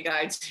funny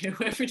guy too.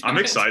 I'm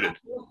excited.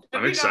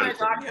 Every time I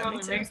talk to Yeah, him, me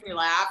it too. makes me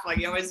laugh. Like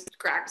he always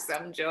cracks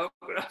some joke,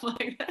 but I'm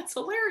like, that's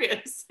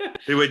hilarious.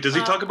 Hey, wait, does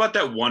he talk about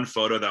that one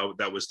photo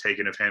that was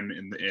taken of him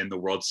in the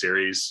World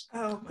Series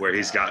Oh, where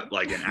he's got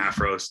like an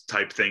afro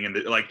type thing and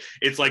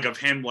it's like of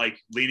him like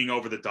leaning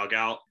over the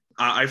dugout?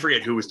 I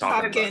forget who was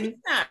talking about it.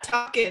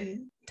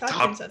 Topkin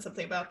said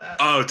something about that.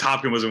 Oh,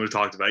 Topkin was the one who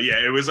talked about it.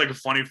 Yeah, it was like a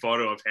funny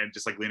photo of him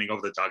just like leaning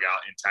over the dugout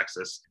in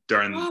Texas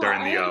during the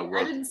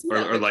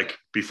World or like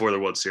before the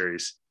World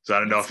Series. So I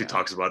don't know if he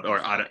talks about, or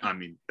I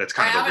mean, that's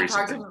kind I of a haven't recent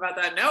talked to thing. him about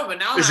that. No, but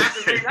now I have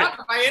to bring it up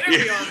if I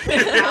interview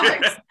him.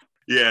 Alex,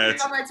 Yeah,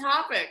 it's on my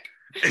topic.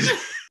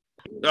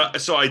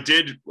 so I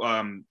did,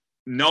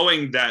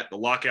 knowing that the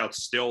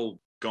lockout's still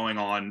going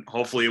on,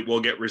 hopefully it will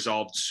get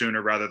resolved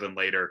sooner rather than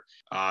later,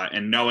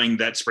 and knowing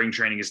that spring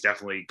training is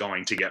definitely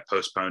going to get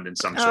postponed in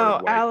some sort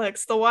of way.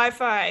 Alex, the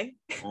Wi-Fi.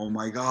 Oh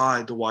my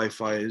God, the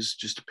Wi-Fi is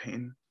just a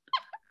pain.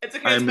 It's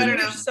okay. It's better We're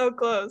now. so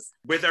close.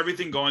 With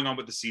everything going on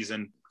with the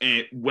season,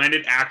 and when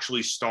it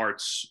actually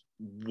starts,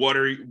 what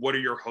are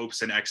your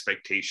hopes and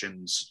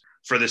expectations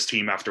for this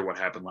team after what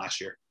happened last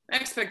year?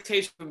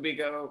 Expectation would be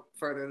go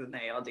further than the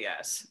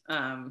ALDS.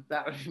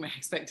 That would be my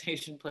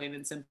expectation, plain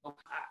and simple.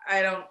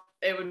 I don't.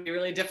 It would be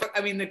really difficult.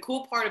 I mean, the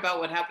cool part about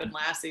what happened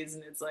last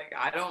season, it's like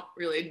I don't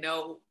really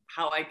know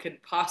how I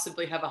could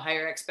possibly have a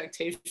higher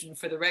expectation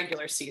for the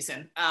regular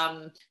season.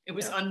 It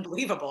was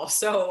unbelievable.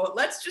 So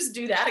let's just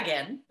do that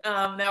again.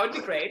 That would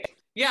be great.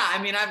 Yeah,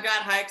 I mean, I've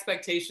got high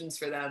expectations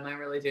for them. I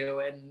really do.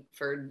 And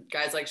for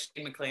guys like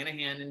Shane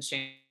McClanahan and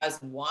Shane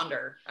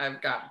Wander,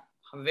 I've got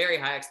very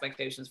high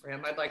expectations for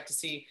him. I'd like to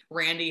see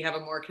Randy have a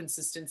more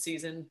consistent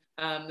season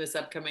this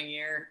upcoming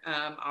year.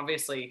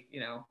 Obviously,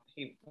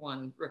 he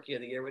won Rookie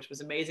of the Year, which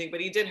was amazing, but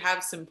he did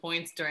have some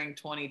points during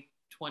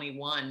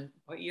 2021.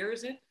 What year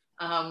is it?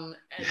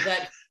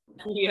 That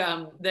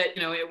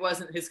it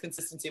wasn't, his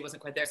consistency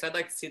wasn't quite there. So I'd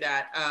like to see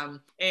that.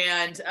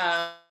 And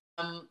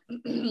I'm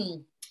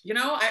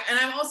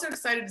also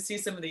excited to see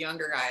some of the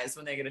younger guys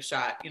when they get a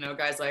shot,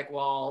 guys like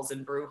Walls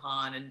and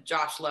Bruhan and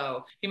Josh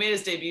Lowe. He made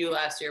his debut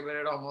last year, but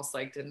it almost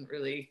didn't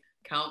really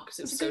count because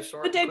it was so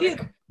short. Good debut.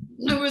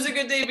 It was a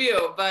good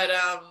debut, but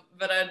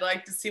I'd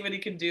like to see what he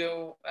can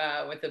do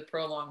with a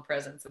prolonged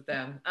presence with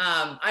them.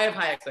 I have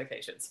high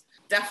expectations.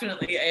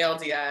 Definitely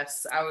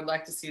ALDS. I would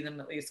like to see them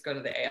at least go to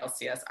the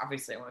ALCS.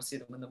 Obviously, I want to see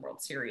them win the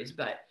World Series,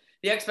 but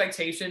the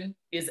expectation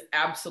is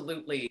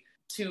absolutely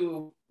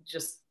to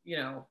just,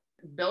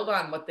 build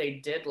on what they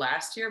did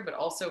last year, but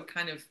also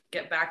kind of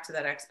get back to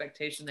that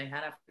expectation they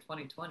had after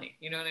 2020.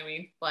 You know what I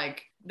mean?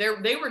 Like they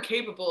were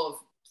capable of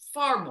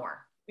far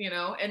more,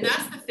 and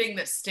that's the thing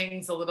that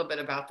stings a little bit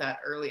about that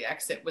early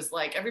exit was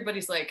like,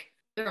 everybody's like,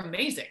 they're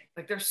amazing.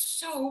 Like they're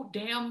so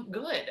damn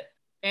good.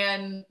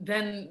 And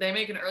then they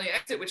make an early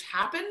exit, which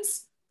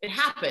happens. It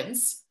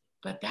happens,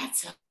 but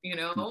that's,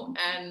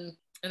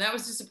 and that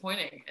was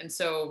disappointing. And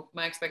so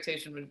my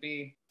expectation would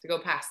be to go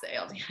past the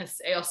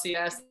ALDS,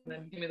 ALCS, and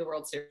then give me the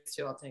World Series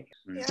too. I'll take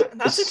it. Yeah,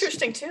 that's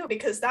interesting too,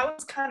 because that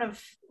was kind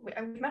of, we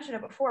mentioned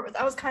it before, but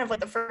that was kind of like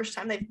the first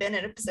time they've been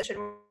in a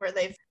position where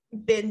they've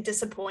been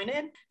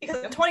disappointed. Because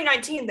in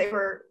 2019, they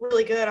were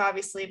really good,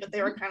 obviously, but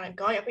they were kind of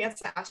going up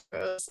against the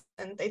Astros,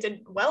 and they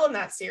did well in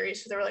that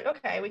series. So they were like,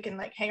 okay, we can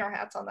hang our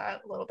hats on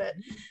that a little bit.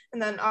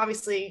 And then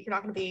obviously you're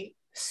not going to be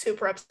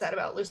super upset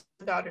about losing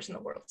the Dodgers in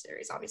the World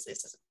Series. Obviously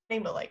it's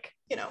disappointing, but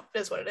it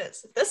is what it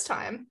is. This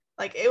time,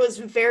 it was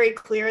very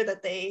clear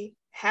that they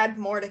had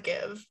more to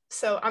give.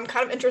 So I'm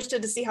kind of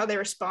interested to see how they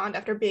respond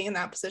after being in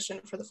that position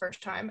for the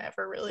first time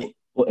ever, really.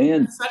 Well,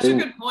 and such a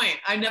good point.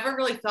 I never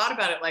really thought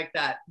about it like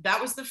that.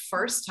 That was the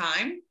first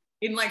time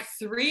in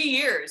 3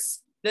 years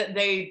that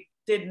they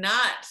did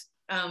not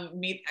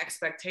meet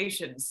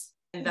expectations,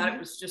 and that it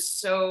was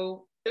just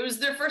it was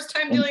their first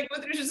time dealing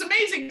with it, which is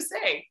amazing to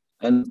say.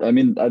 And I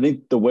mean, I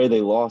think the way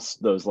they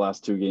lost those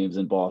last 2 games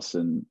in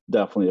Boston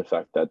definitely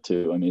affect that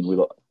too. I mean, we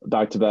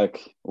back-to-back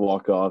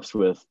walk-offs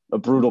with a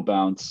brutal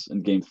bounce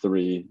in Game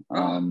 3.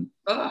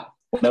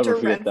 Never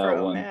forget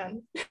that one.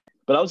 Man.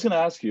 But I was going to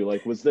ask you,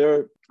 was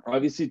there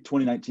obviously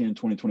 2019 and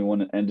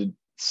 2021 ended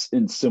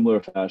in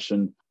similar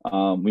fashion.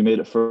 We made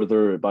it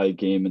further by a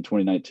game in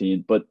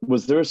 2019, but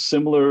was there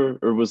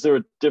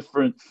a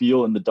different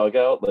feel in the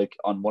dugout?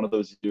 On one of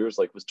those years,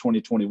 was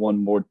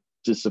 2021 more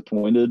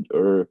disappointed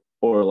or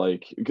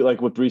like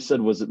what Bree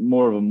said, was it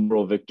more of a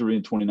moral victory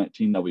in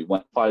 2019 that we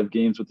went 5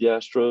 games with the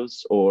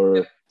Astros?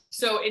 Or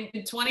so in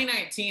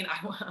 2019,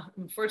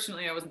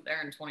 unfortunately I wasn't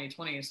there in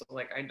 2020, so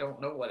I don't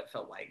know what it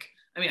felt like.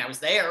 I mean, I was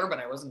there, but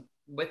I wasn't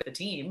with the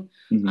team.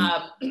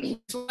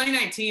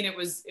 2019,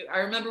 I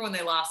remember when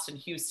they lost in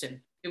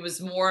Houston, it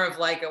was more of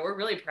we're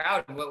really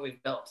proud of what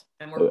we've built,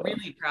 and we're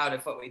really proud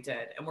of what we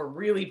did, and we're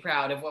really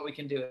proud of what we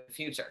can do in the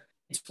future.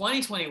 In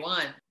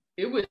 2021,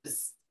 it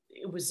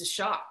was a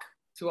shock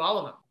to all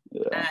of them.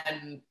 Yeah.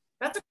 And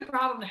that's a good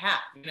problem to have.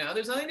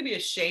 There's nothing to be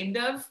ashamed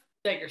of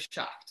that you're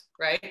shocked,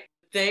 right?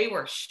 They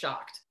were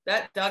shocked.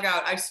 That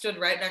dugout, I stood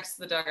right next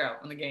to the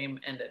dugout when the game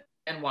ended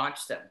and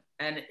watched them.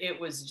 And it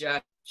was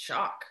just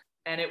shock.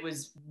 And it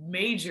was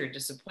major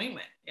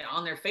disappointment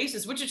on their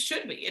faces, which it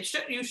should be.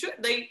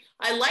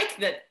 I like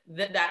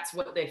that's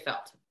what they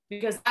felt,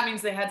 because that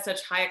means they had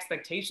such high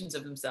expectations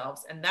of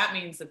themselves. And that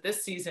means that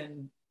this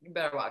season, you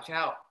better watch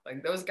out.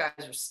 Those guys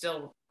are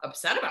still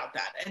upset about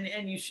that. And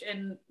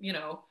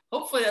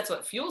hopefully that's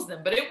what fuels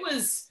them. But it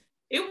was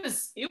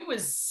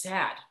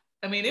sad.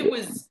 I mean,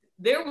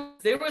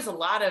 there was a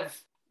lot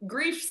of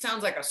grief.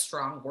 Sounds like a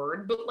strong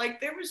word, but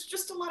there was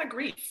just a lot of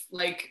grief,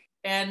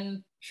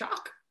 and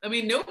shock. I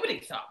mean, nobody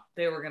thought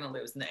they were going to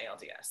lose in the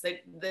ALDS.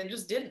 They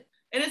just didn't.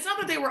 And it's not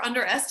that they were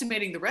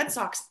underestimating the Red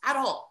Sox at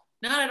all.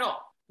 Not at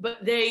all.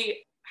 But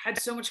they had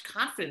so much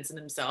confidence in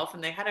themselves,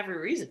 and they had every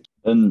reason.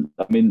 And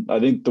I mean, I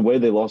think the way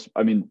they lost,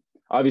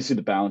 obviously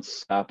the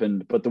bounce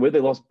happened, but the way they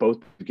lost both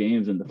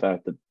games and the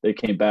fact that they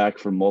came back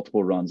from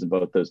multiple runs in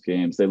both those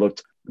games, they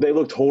looked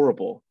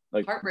horrible.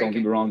 Don't get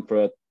me wrong,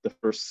 for the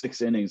first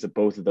 6 innings of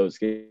both of those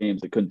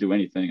games. They couldn't do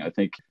anything. I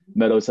think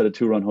Meadows had a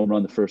 2-run home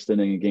run the first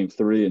inning in game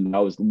 3, and that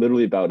was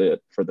literally about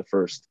it for the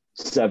first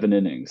 7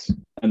 innings.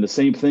 And the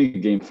same thing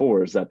in game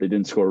 4 is that they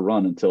didn't score a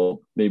run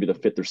until maybe the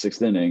 5th or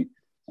 6th inning,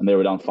 and they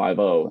were down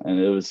 5-0. And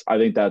it was, I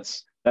think that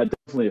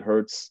definitely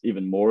hurts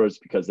even more, is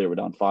because they were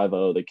down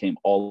 5-0. They came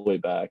all the way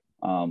back.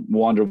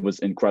 Wander was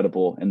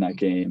incredible in that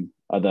game.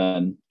 And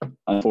then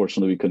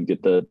unfortunately we couldn't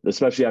get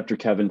especially after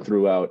Kevin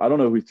threw out. I don't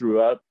know who he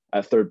threw out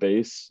at third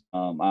base.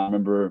 I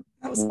remember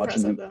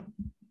watching him.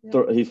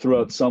 Yeah. He threw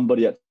out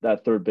somebody at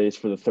that third base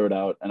for the 3rd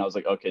out, and I was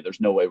like, okay,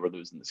 there's no way we're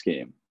losing this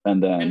game.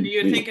 And then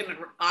you're thinking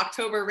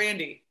October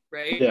Randy,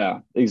 right? Yeah,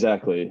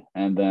 exactly.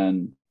 And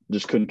then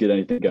just couldn't get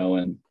anything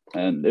going.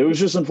 And it was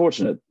just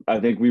unfortunate. I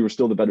think we were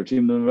still the better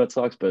team than the Red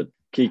Sox, but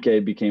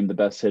Kike became the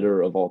best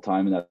hitter of all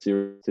time in that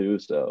series too.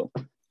 So.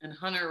 And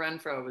Hunter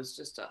Renfroe was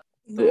just a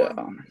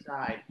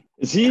side.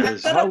 Is he?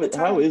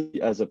 How is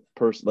he as a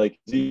person? Like,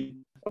 is he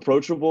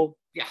approachable?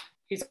 Yeah,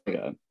 he's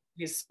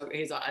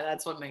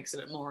that's what makes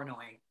it more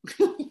annoying.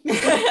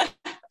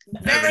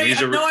 Very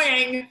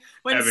annoying.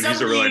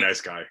 He's a really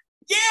nice guy.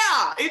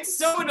 Yeah, it's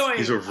so annoying.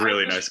 He's a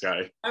really nice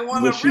guy. I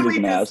want to really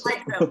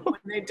dislike them when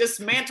they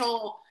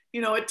dismantle,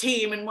 a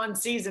team in one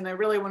season. I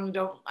really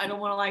I don't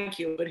want to like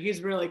you, but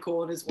he's really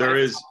cool, and his wife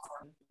is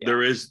awesome.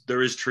 There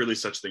is truly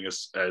such thing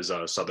as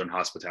Southern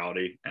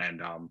hospitality,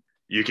 and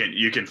you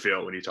can feel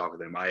it when you talk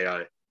with him.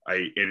 I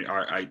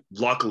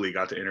luckily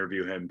got to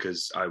interview him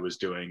because I was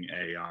doing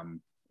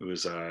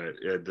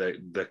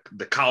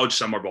the college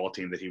summer ball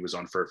team that he was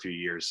on for a few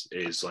years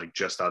is like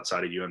just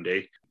outside of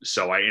UMD.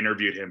 So I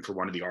interviewed him for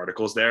one of the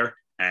articles there,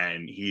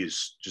 and he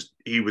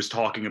was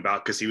talking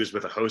about, because he was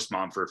with a host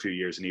mom for a few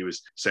years, and he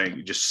was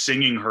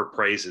singing her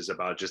praises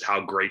about just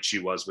how great she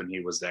was when he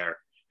was there.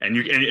 And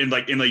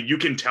you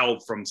can tell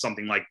from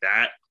something like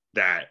that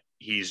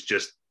he's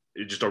just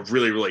a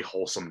really, really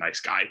wholesome, nice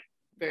guy.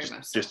 Very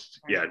much.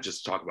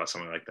 Just talk about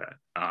something like that.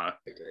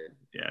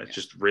 It's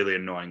just really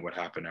annoying what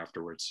happened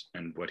afterwards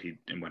and what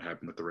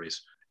happened with the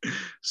Rays.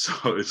 So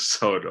it's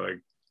so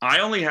annoying. I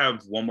only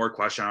have one more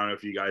question. I don't know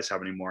if you guys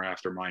have any more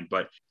after mine,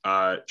 but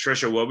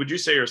Trisha, what would you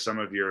say are some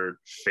of your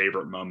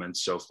favorite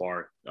moments so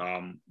far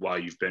while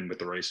you've been with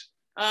the Rays?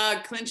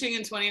 Clinching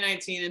in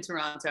 2019 in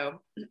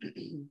Toronto,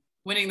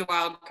 winning the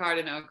wild card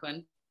in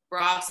Oakland,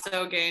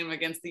 Brasso game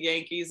against the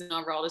Yankees and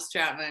Aroldis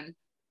Chapman,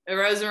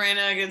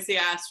 Arozarena against the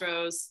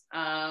Astros,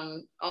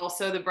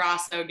 also the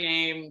Brasso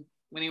game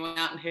when he went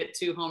out and hit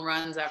 2 home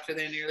runs after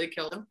they nearly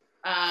killed him.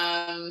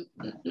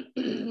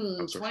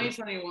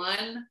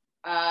 2021,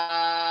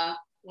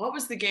 what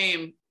was the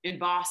game in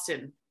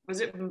Boston?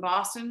 Was it in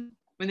Boston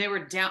when they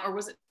were down, or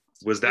was it?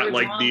 Was that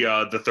like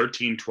down? the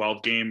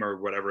 13-12 game or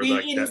whatever? On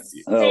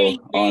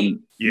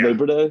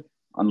Labor Day?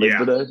 On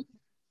Labor Day?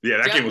 Yeah,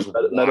 that game was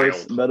wild.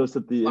 Meadows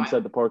hit the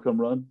inside the park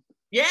home run.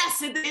 Yes,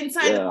 hit the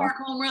inside the park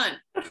home run.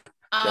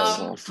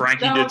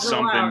 Frankie did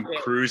something.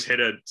 Cruz hit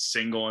a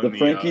single in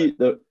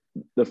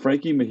the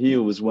Frankie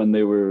Mejia was when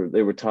they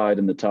were tied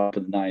in the top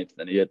of the 9th,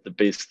 and he hit the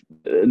base,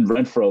 and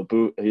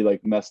Renfroe he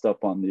like messed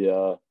up on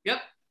the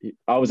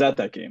I was at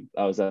that game.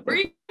 Yeah,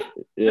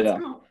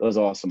 that was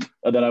awesome.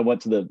 And then I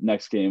went to the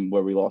next game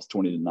where we lost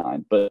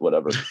 20-9, but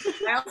whatever.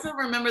 I also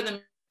remember the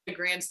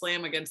grand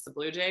slam against the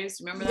Blue Jays.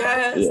 Remember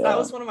that? Yes, that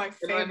was one of my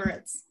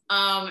favorites.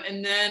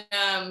 And then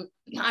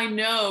I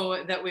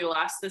know that we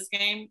lost this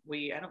game.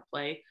 I don't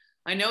play.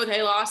 I know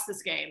they lost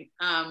this game.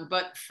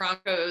 But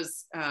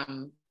Franco's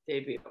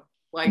debut,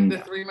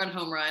 the 3-run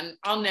home run,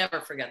 I'll never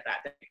forget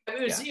that.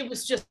 It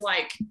was just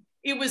like,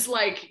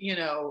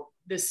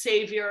 the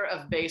savior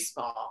of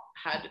baseball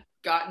had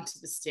gotten to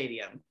the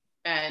stadium,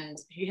 and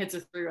he hits a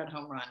 3-run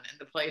home run, and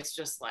the place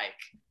just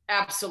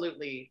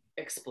absolutely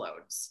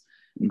explodes.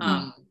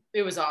 Mm-hmm.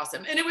 It was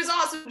awesome. And it was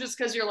awesome just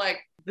because you're like,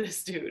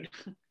 this dude,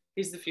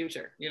 he's the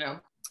future,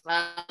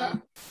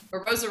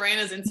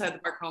 Arozarena's inside the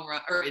park home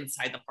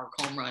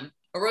run.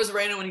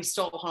 Arozarena when he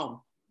stole home,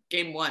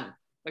 game 1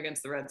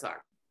 against the Red Sox.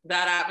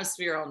 That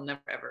atmosphere I'll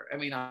never ever. I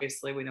mean,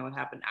 obviously we know what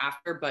happened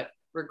after, but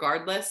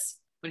regardless,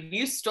 when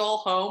he stole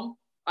home,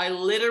 I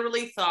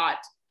literally thought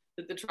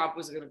that the Trop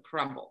was going to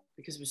crumble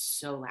because it was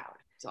so loud.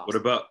 Awesome.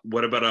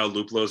 What about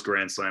Luplo's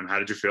grand slam? How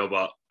did you feel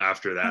about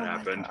after that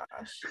happened?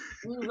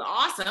 It was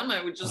awesome.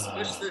 I would just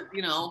wish that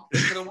they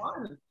could have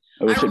won.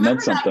 I wish it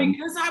meant something.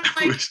 Because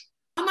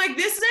I'm like,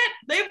 this is it.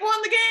 They've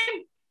won the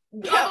game.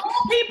 Of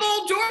all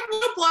people, Jordan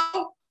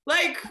Luplo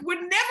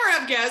would never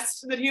have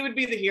guessed that he would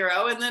be the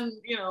hero, and then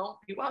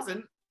he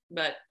wasn't.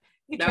 But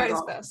he tried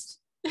his best.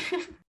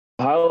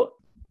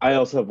 I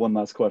also have one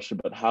last question,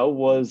 but how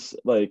was,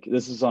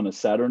 this is on a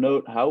sadder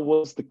note, how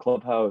was the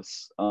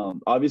clubhouse?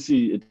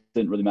 Obviously, it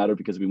didn't really matter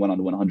because we went on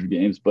to win 100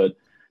 games, but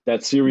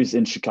that series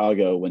in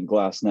Chicago when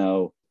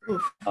Glasnow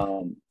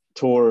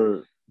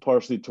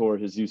partially tore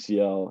his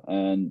UCL,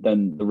 and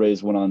then the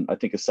Rays went on, I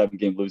think, a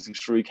 7-game losing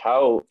streak.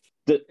 How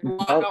did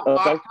walked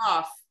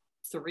off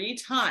 3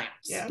 times.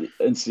 Yeah.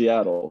 in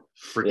Seattle.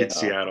 Freaking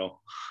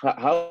Seattle.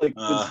 How like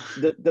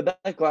did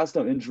that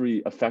Glasnow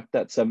injury affect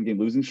that 7-game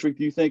losing streak,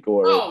 do you think?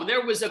 Or Oh,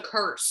 there was a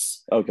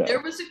curse. okay.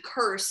 There was a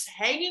curse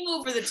hanging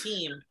over the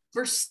team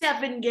for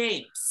 7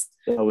 games.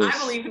 I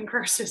believe in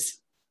curses.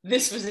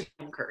 This was a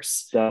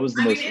curse. That was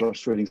the most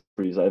frustrating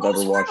series I've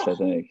ever watched, I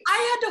think.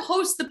 I had to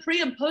host the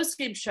pre and post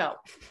game show.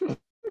 And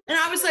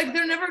I was like,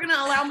 they're never going to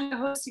allow me to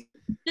host.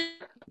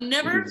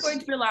 Never going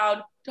to be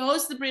allowed to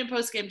host the pre and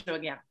post game show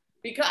again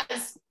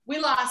because we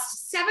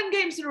lost 7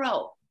 games in a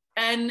row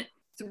and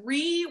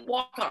 3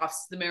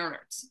 walk-offs to the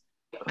Mariners.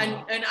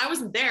 And I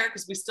wasn't there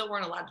because we still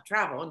weren't allowed to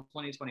travel in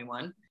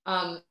 2021.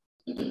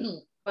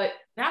 But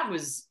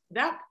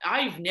that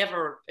I've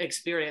never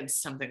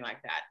experienced something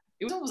like that.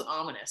 It was almost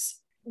ominous.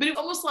 But it was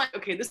almost like,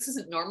 okay, this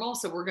isn't normal,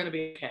 so we're going to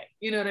be okay.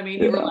 You know what I mean?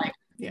 Yeah. You were like,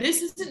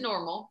 this isn't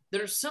normal.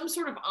 There's some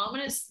sort of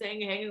ominous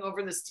thing hanging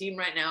over this team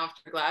right now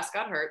after Glass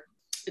got hurt.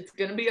 It's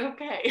going to be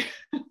okay.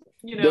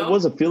 You know? There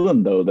was a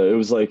feeling, though, that it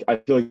was like, I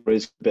feel like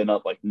Rays been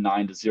up like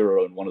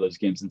 9-0 in one of those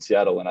games in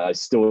Seattle, and I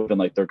still have been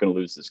like, they're going to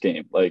lose this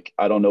game. Like,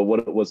 I don't know what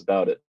it was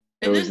about it.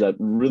 There was that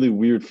really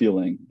weird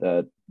feeling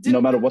that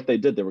no matter what they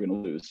did, they were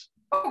going to lose.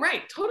 Oh,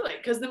 right. Totally.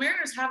 Because the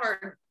Mariners have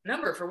our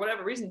number for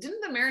whatever reason.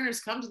 Didn't the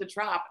Mariners come to the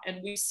Trop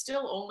and we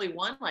still only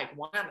won like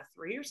 1 out of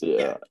 3 or something?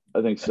 Yeah,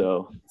 I think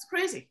so. It's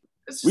crazy.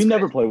 We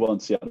never play well in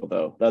Seattle,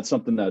 though. That's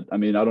something that, I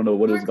mean, I don't know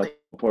what it is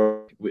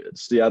about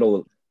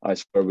Seattle. I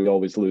swear we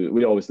always lose.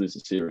 We always lose the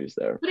series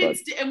there. But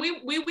and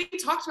we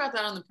talked about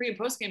that on the pre and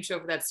post game show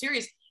for that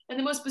series. And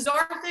the most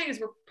bizarre thing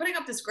is we're putting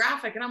up this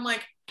graphic and I'm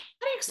like, how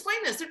do you explain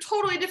this? They're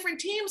totally different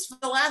teams for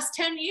the last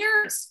 10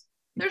 years.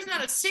 There's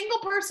not a single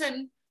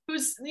person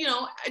who's,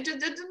 it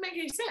doesn't make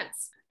any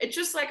sense. It's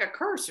just like a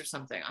curse or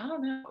something. I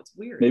don't know. It's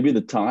weird. Maybe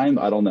the time,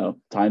 I don't know.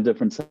 Time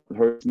difference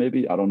hurts,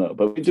 maybe. I don't know.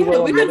 But we do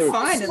well in other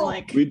fine in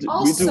like we do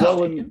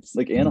well in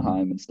like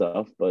Anaheim and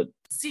stuff, but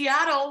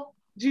Seattle.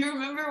 Do you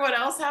remember what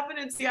else happened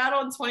in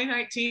Seattle in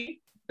 2019?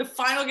 The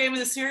final game of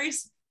the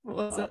series? What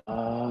was it?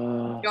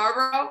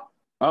 Yarborough?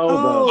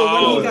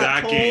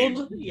 That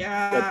game.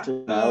 Yeah.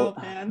 Oh,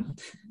 man.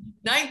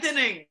 9th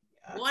inning.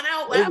 1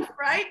 out left,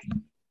 right?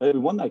 Hey, we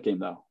won that game,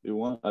 though. We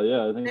won.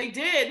 Yeah, I think they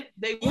did.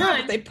 They won.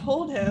 Yeah, they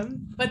pulled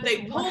him. But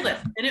they pulled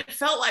him, and it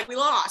felt like we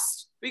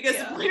lost because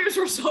the players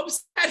were so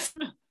upset.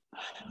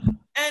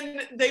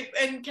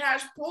 And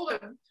Cash pulled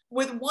him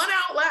with 1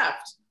 out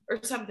left or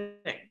something.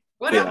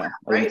 1 out left,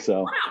 right? I think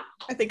so. 1 out.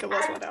 I think it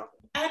was 1 out.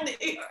 And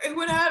it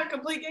would have had a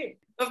complete game.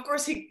 Of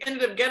course, he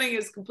ended up getting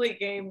his complete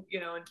game,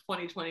 in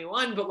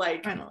 2021. But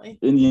like finally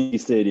in Yankee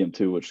Stadium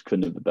too, which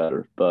couldn't have been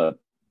better. But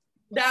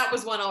that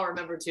was one I'll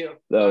remember too.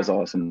 That was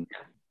awesome.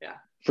 Yeah.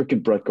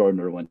 Freaking Brett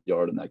Gardner went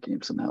yard in that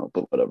game somehow,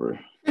 but whatever.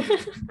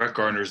 Brett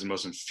Gardner is the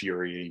most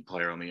infuriating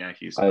player on the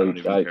Yankees.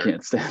 I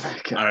can't stand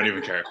that guy. I don't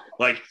even care.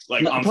 Like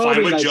No, I'm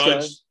fine with nice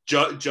Judge.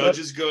 guy. Judge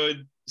is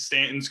good.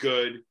 Stanton's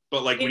good.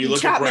 But like when you look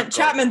Chapman, at Brett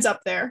Chapman's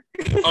up there.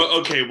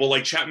 Okay, well,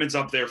 like Chapman's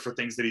up there for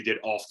things that he did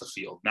off the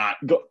field, not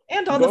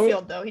and on the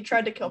field though. He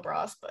tried to kill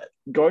Bros, but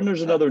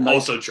Gardner's another nice.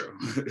 Also true.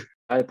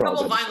 I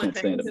probably violent can't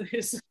stand things him. in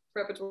his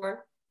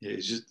repertoire. Yeah,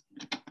 it's just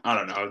I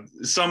don't know.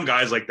 Some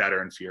guys like that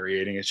are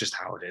infuriating. It's just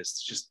how it is.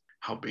 It's just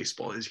how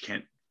baseball is. You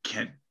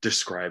can't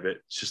describe it.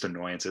 It's just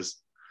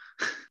annoyances.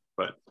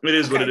 But it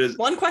is what it is.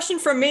 One question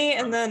from me,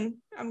 and then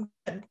I'm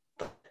good.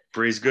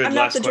 Bree's good. I'm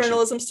Last not the question.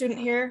 journalism student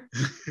here,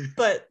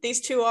 but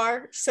these two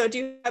are. So do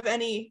you have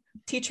any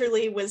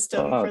teacherly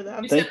wisdom for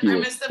them? Thank you. I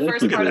missed the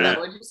first part of that.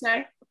 What did you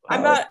say?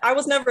 I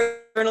was never a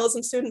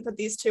journalism student, but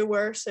these two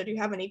were. So do you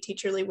have any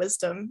teacherly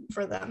wisdom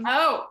for them?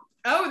 Oh,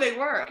 they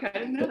were. Okay, I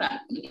didn't know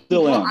that.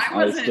 Still Well, am.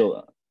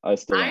 I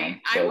still am.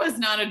 I was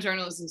not a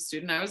journalism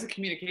student. I was a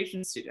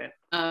communications student.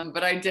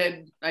 But I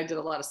did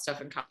a lot of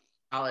stuff in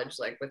college,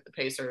 like with the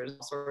Pacers,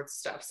 all sorts of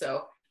stuff.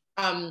 So,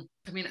 I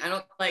mean, I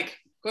don't like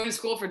going to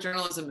school for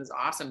journalism is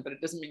awesome, but it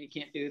doesn't mean you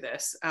can't do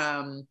this.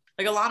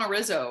 Like Alana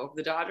Rizzo of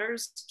the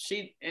Dodgers,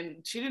 she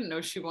didn't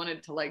know she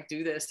wanted to like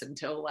do this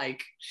until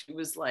like she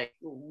was like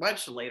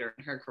much later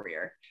in her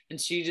career, and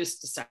she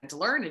just decided to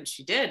learn, and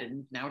she did,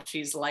 and now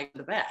she's like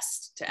the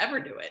best to ever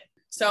do it.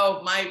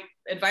 So my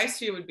advice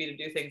to you would be to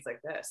do things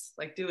like this,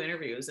 like do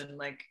interviews, and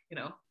like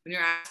when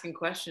you're asking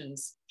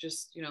questions,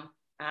 just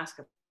ask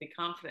them. Be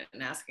confident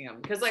in asking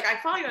them, because like I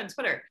follow you on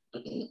Twitter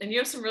and you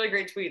have some really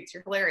great tweets.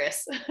 You're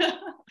hilarious.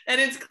 And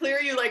it's clear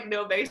you like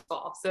know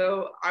baseball,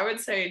 so I would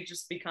say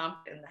just be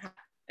confident in that,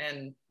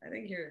 and I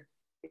think you're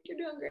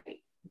doing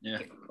great. Yeah.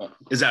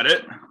 Is that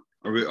it?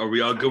 Are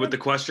we all good with the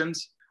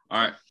questions? All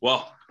right.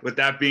 Well, with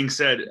that being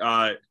said,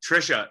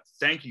 Trisha,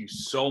 thank you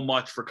so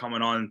much for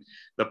coming on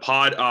the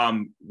pod.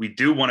 We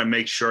do want to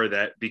make sure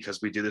that, because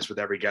we do this with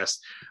every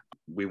guest,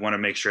 we want to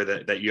make sure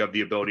that you have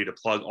the ability to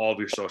plug all of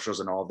your socials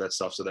and all of that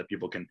stuff so that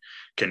people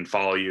can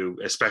follow you,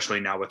 especially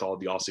now with all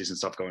the off-season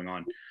stuff going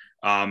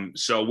on.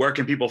 So where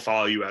can people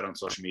follow you at on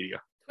social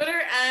media?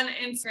 Twitter and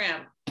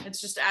Instagram. It's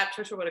just at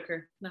Trisha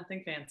Whitaker.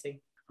 Nothing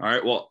fancy. All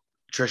right. Well,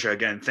 Trisha,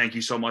 again, thank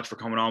you so much for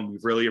coming on. We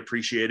really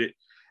appreciate it.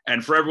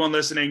 And for everyone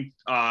listening,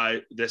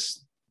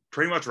 this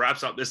pretty much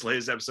wraps up this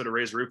latest episode of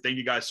Raise the Roof. Thank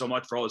you guys so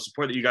much for all the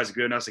support that you guys have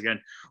given us. Again,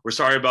 we're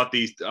sorry about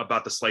the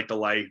slight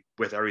delay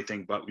with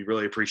everything, but we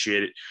really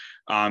appreciate it.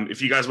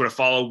 If you guys want to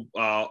follow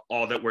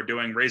all that we're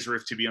doing, Raise the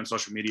Roof TV on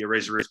social media,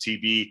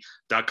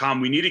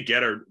 raisetherooftv.com.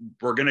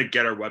 We're going to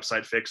get our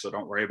website fixed, so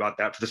don't worry about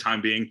that for the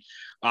time being.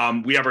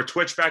 We have our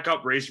Twitch back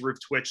up, Raise the Roof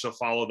Twitch, so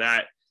follow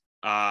that.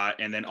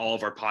 And then all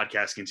of our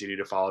podcasts, continue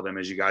to follow them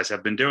as you guys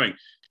have been doing.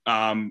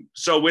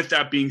 So with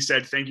that being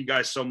said, thank you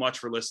guys so much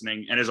for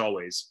listening. And as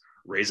always,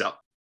 raise up.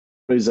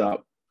 Raise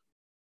up.